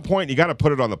 at some point you got to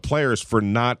put it on the players for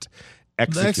not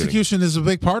executing. The execution is a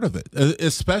big part of it,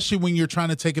 especially when you're trying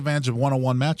to take advantage of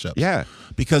one-on-one matchups. Yeah.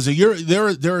 Because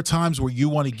there are times where you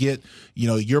want to get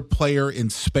your player in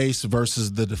space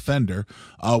versus the defender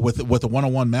with a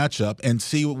one-on-one matchup and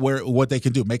see what they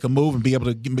can do, make a move and be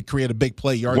able to create a big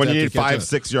play. Yards when you after need catch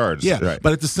 5-6 yards. Yeah, right.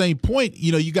 but at the same point,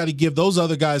 you got to give those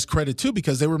other guys credit too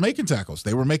because they were making tackles,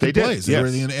 they were making plays, they were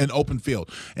in open field,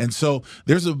 and so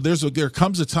there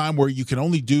comes a time where you can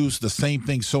only do the same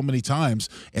thing so many times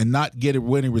and not get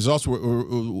winning results or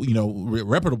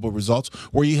reputable results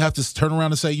where you have to turn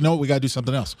around and say, we got to do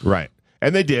something else. Right.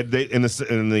 And they did. In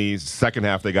the second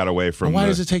half, they got away from. Well, why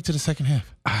does it take to the second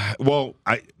half? Well,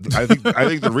 I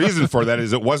think the reason for that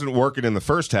is it wasn't working in the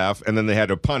first half, and then they had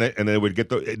to punt it, and they would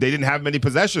they didn't have many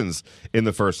possessions in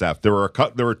the first half. There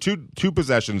were two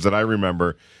possessions that I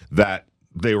remember that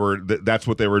that's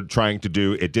what they were trying to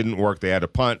do. It didn't work. They had to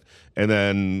punt, and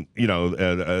then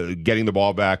getting the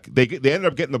ball back. They ended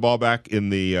up getting the ball back in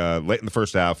the late in the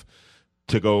first half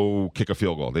to go kick a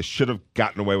field goal. They should have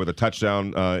gotten away with a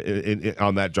touchdown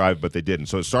on that drive, but they didn't.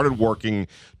 So it started working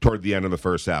toward the end of the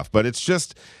first half. But it's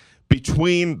just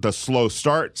between the slow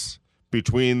starts,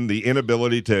 between the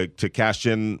inability to cash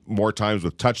in more times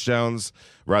with touchdowns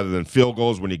rather than field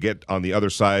goals when you get on the other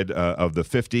side of the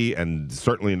 50 and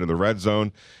certainly into the red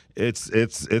zone,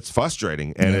 it's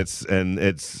frustrating and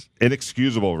it's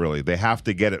inexcusable. Really, they have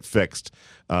to get it fixed.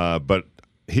 But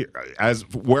here, as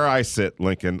where I sit,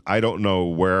 Lincoln, I don't know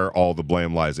where all the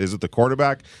blame lies. Is it the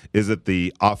quarterback? Is it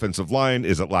the offensive line?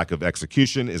 Is it lack of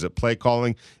execution? Is it play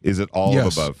calling? Is it all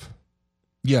of above?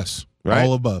 Yes, right?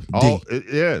 All above. It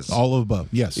is all of above.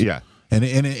 Yes. Yeah. And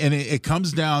it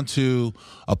comes down to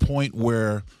a point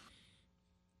where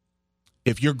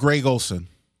if you're Greg Olsen,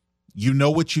 you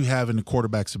know what you have in the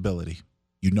quarterback's ability.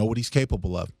 You know what he's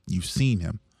capable of. You've seen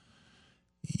him.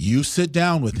 You sit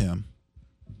down with him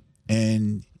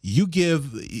and you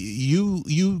give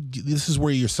this is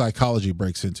where your psychology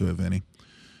breaks into it, Vinny.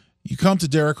 You come to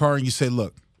Derek Carr and you say,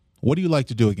 look, what do you like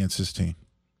to do against this team?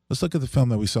 Let's look at the film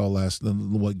that we saw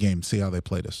what game, see how they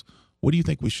played us. What do you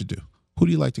think we should do? Who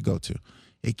do you like to go to?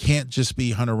 It can't just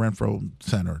be Hunter Renfrow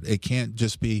centered. It can't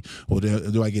just be,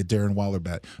 do I get Darren Waller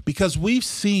back? Because we've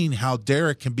seen how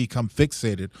Derek can become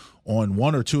fixated on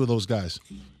one or two of those guys.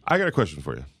 I got a question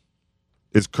for you.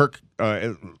 Is Kirk,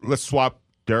 let's swap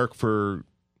Derek for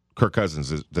Kirk Cousins.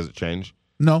 Does it change?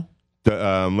 No.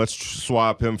 Let's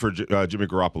swap him for Jimmy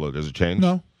Garoppolo. Does it change?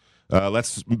 No.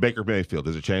 Let's Baker Mayfield.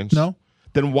 Does it change? No.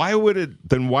 Then why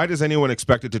does anyone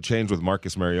expect it to change with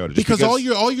Marcus Mariota? Because all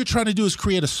you're trying to do is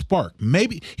create a spark.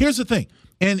 Maybe here's the thing,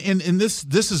 and this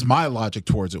is my logic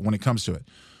towards it when it comes to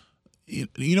it.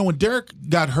 When Derek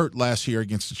got hurt last year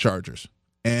against the Chargers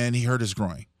and he hurt his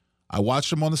groin, I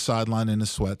watched him on the sideline in his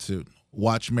sweatsuit.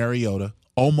 Watch Mariota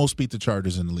almost beat the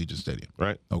Chargers in the Legion Stadium.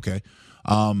 Right. Okay.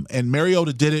 And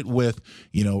Mariota did it with,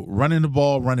 running the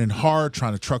ball, running hard,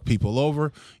 trying to truck people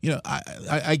over.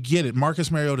 I get it.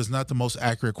 Marcus Mariota is not the most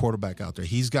accurate quarterback out there.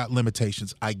 He's got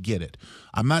limitations. I get it.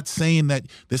 I'm not saying that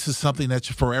this is something that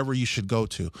forever you should go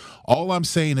to. All I'm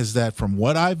saying is that from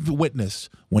what I've witnessed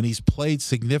when he's played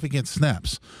significant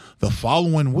snaps, the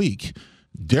following week,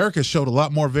 Derek has showed a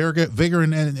lot more vigor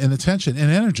and attention and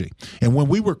energy. And when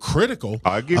we were critical,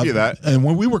 I'll give you that. And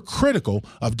when we were critical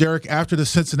of Derek after the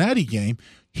Cincinnati game,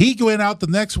 he went out the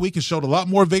next week and showed a lot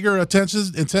more vigor, attention,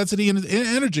 intensity, and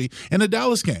energy in the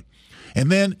Dallas game. And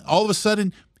then all of a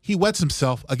sudden, he wets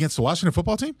himself against the Washington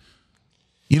football team.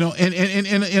 And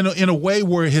in a way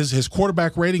where his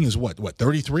quarterback rating is what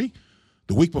 33?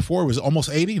 The week before it was almost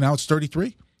 80. Now it's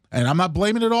 33. And I'm not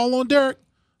blaming it all on Derek.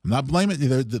 I'm not blaming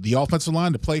the offensive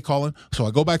line, the play calling. So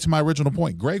I go back to my original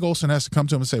point. Greg Olsen has to come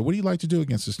to him and say, what do you like to do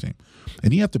against this team?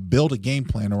 And you have to build a game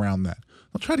plan around that.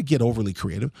 Don't try to get overly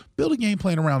creative. Build a game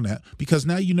plan around that because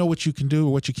now you know what you can do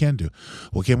or what you can do.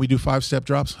 Well, can we do 5-step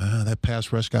drops? That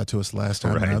pass rush got to us last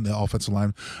time around the offensive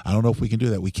line. I don't know if we can do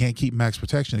that. We can't keep max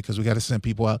protection because we got to send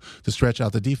people out to stretch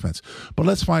out the defense. But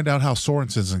let's find out how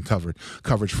Sorensen's in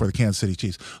coverage for the Kansas City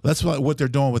Chiefs. That's what they're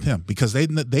doing with him because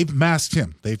they've masked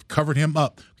him. They've covered him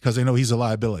up because they know he's a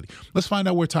liability. Let's find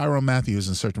out where Tyrann Mathieu is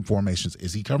in certain formations.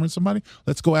 Is he covering somebody?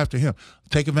 Let's go after him.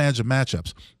 Take advantage of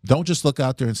matchups. Don't just look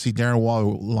out there and see Darren Waller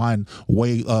line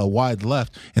way wide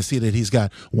left and see that he's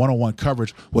got one-on-one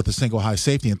coverage with a single high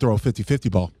safety and throw a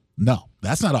 50-50 ball. No,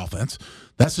 that's not offense.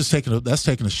 That's just taking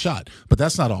a shot, but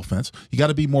that's not offense. You got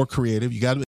to be more creative. You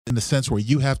got to, in the sense where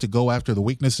you have to go after the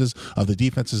weaknesses of the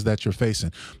defenses that you're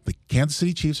facing. The Kansas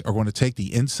City Chiefs are going to take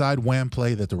the inside wham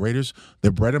play that the Raiders,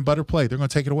 their bread and butter play, they're going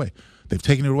to take it away. They've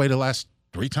taken it away the last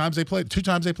 2 times they played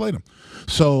them.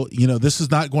 So, this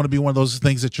is not going to be one of those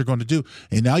things that you're going to do.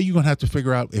 And now you're going to have to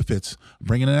figure out if it's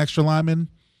bringing an extra lineman.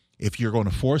 If you're going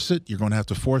to force it, you're going to have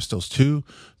to force those 2,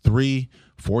 3,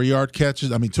 4-yard catches.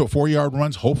 4-yard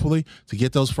runs, hopefully, to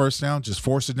get those first down. Just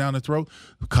force it down the throat.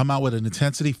 Come out with an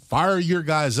intensity. Fire your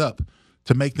guys up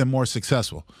to make them more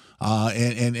successful.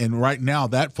 And right now,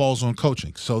 that falls on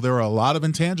coaching. So there are a lot of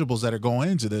intangibles that are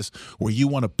going into this where you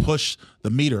want to push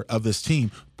the meter of this team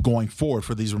going forward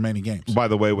for these remaining games. By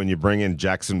the way, when you bring in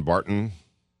Jackson Barton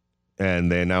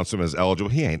and they announce him as eligible,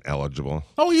 he ain't eligible.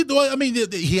 Oh, he had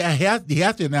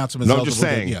to announce him as eligible. No, I'm just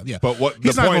saying. Yeah. But what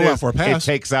He's the not point going is, for a pass. it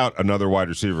takes out another wide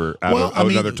receiver,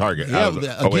 another target.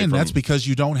 Again, that's because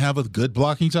you don't have a good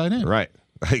blocking tight end. Right.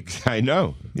 I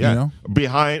know. Yeah.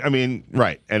 Behind.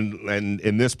 Right. And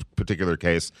in this particular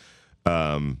case,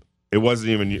 it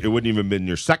wouldn't even been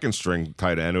your second string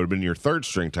tight end. It would have been your third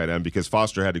string tight end because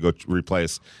Foster had to go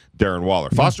replace Darren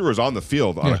Waller. Foster was on the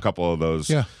field on a couple of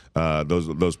those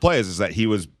those plays. Is that he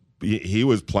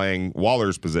was playing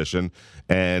Waller's position,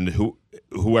 and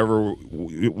whoever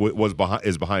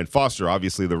is behind Foster.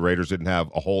 Obviously, the Raiders didn't have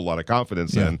a whole lot of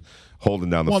confidence in holding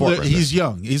down the fort. He's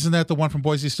young. Isn't that the one from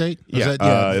Boise State?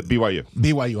 BYU.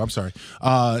 BYU. I'm sorry,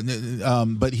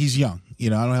 but he's young. I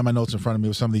don't have my notes in front of me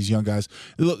with some of these young guys.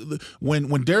 Look, when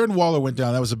Darren Waller went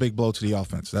down, that was a big blow to the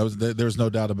offense. There's no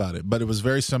doubt about it. But it was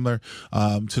very similar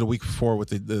to the week before with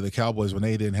the Cowboys when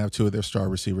they didn't have 2 of their star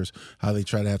receivers. How they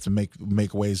try to have to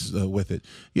make ways with it.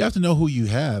 You have to know who you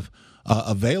have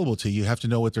available to you. You have to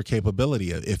know what their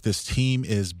capability is. If this team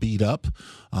is beat up,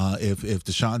 if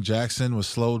Deshaun Jackson was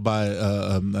slowed by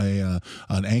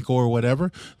an ankle or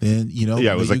whatever, then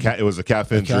it was a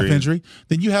calf injury.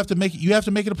 Then you have to make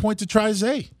it a point to try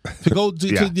Zay to go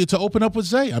to open up with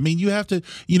Zay. You have to.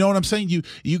 You know what I'm saying?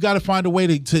 You got to find a way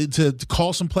to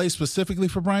call some plays specifically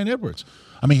for Bryan Edwards.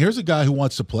 Here's a guy who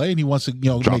wants to play and he wants to,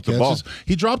 make catches.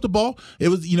 He dropped the ball. It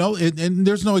was, and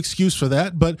there's no excuse for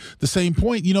that. But the same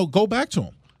point, go back to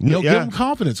him. Give him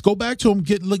confidence. Go back to him.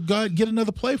 Get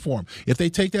another play for him. If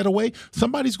they take that away,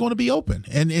 somebody's going to be open,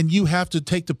 and you have to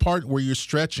take the part where you're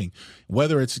stretching,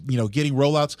 whether it's getting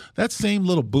rollouts. That same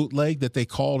little bootleg that they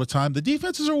call all the time. The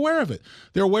defenses are aware of it.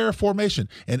 They're aware of formation,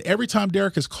 and every time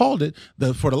Derek has called it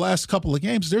for the last couple of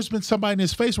games, there's been somebody in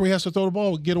his face where he has to throw the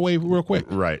ball and get away real quick.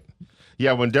 Right.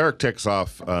 Yeah, when Derek ticks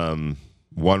off one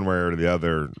way or the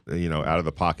other, out of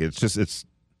the pocket, it's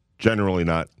generally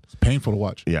not. It's painful to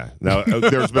watch. Yeah. Now,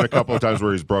 there's been a couple of times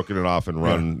where he's broken it off and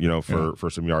run, for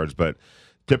some yards, but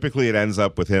typically it ends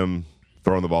up with him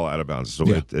throwing the ball out of bounds. So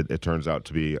it turns out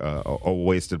to be a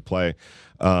wasted play.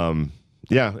 And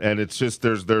it's just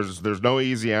there's no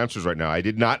easy answers right now. I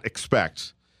did not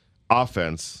expect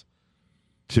offense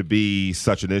to be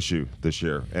such an issue this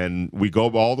year, and we go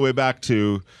all the way back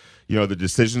to. The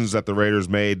decisions that the Raiders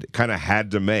kind of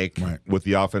had to make with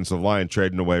the offensive line,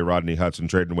 trading away Rodney Hudson,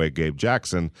 trading away Gabe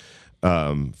Jackson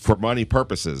for money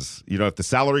purposes. If the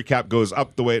salary cap goes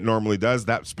up the way it normally does,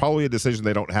 that's probably a decision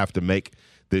they don't have to make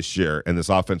this year. And this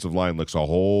offensive line looks a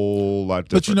whole lot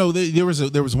different.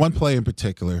 But there was one play in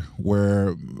particular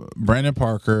where Brandon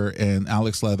Parker and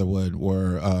Alex Leatherwood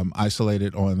were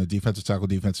isolated on the defensive tackle,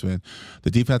 defensive end.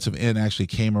 The defensive end actually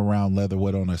came around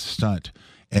Leatherwood on a stunt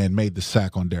and made the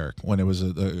sack on Derek when it was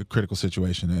a critical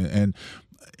situation. And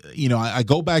I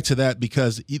go back to that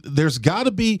because there's got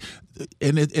to be,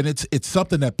 and it's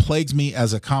something that plagues me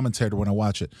as a commentator when I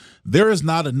watch it. There is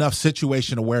not enough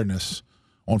situation awareness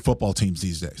on football teams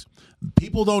these days.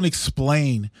 People don't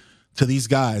explain to these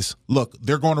guys, look,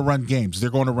 they're going to run games. They're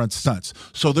going to run stunts.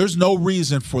 So there's no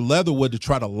reason for Leatherwood to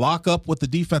try to lock up with the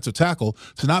defensive tackle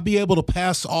to not be able to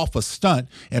pass off a stunt.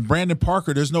 And Brandon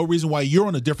Parker, there's no reason why you're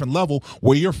on a different level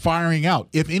where you're firing out.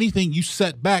 If anything, you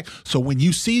set back. So when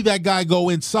you see that guy go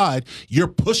inside, you're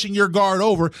pushing your guard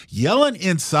over, yelling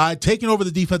inside, taking over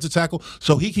the defensive tackle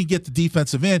so he can get the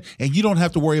defensive end, and you don't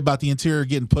have to worry about the interior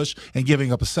getting pushed and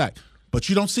giving up a sack. But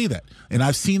you don't see that. And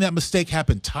I've seen that mistake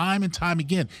happen time and time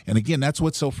again. And again, that's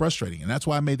what's so frustrating. And that's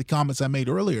why I made the comments I made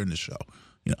earlier in the show.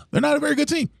 They're not a very good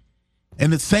team.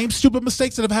 And the same stupid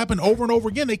mistakes that have happened over and over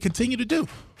again, they continue to do.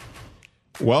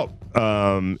 Well,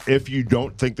 If you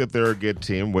don't think that they're a good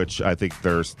team, which I think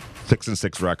they're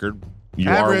 6-6 record, you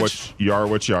Average. are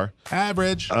what you are.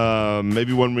 Average.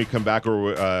 Maybe when we come back,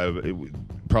 or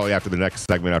probably after the next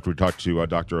segment, after we talk to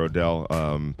Dr. Odell,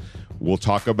 we'll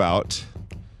talk about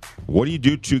what do you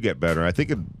do to get better. I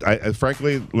think,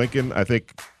 frankly, Lincoln, I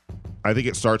think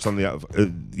it starts on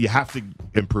the. You have to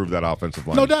improve that offensive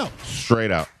line, No doubt.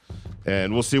 straight out,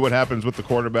 and we'll see what happens with the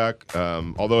quarterback.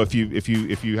 Although if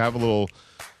you have a little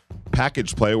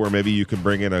package play where maybe you can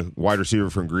bring in a wide receiver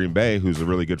from Green Bay who's a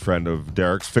really good friend of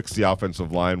Derek's, fix the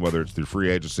offensive line, whether it's through free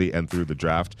agency and through the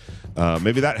draft.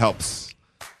 Maybe that helps.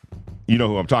 You know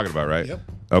who I'm talking about, right? Yep.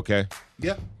 Okay.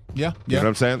 Yeah. You know what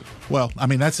I'm saying? Well, I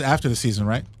mean, that's after the season,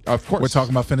 right? Of course. We're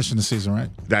talking about finishing the season, right?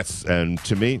 And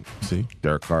to me, See,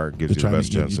 Derek Carr gives you the you're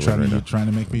best chance to win right now. you're trying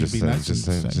to make me be nice.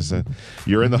 Just saying.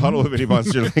 You're in the huddle with Vinny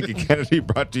Monster, Lincoln Kennedy,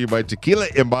 brought to you by Tequila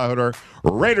Embajador,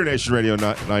 Raider Nation Radio,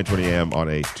 9:20 a.m. on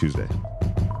a Tuesday.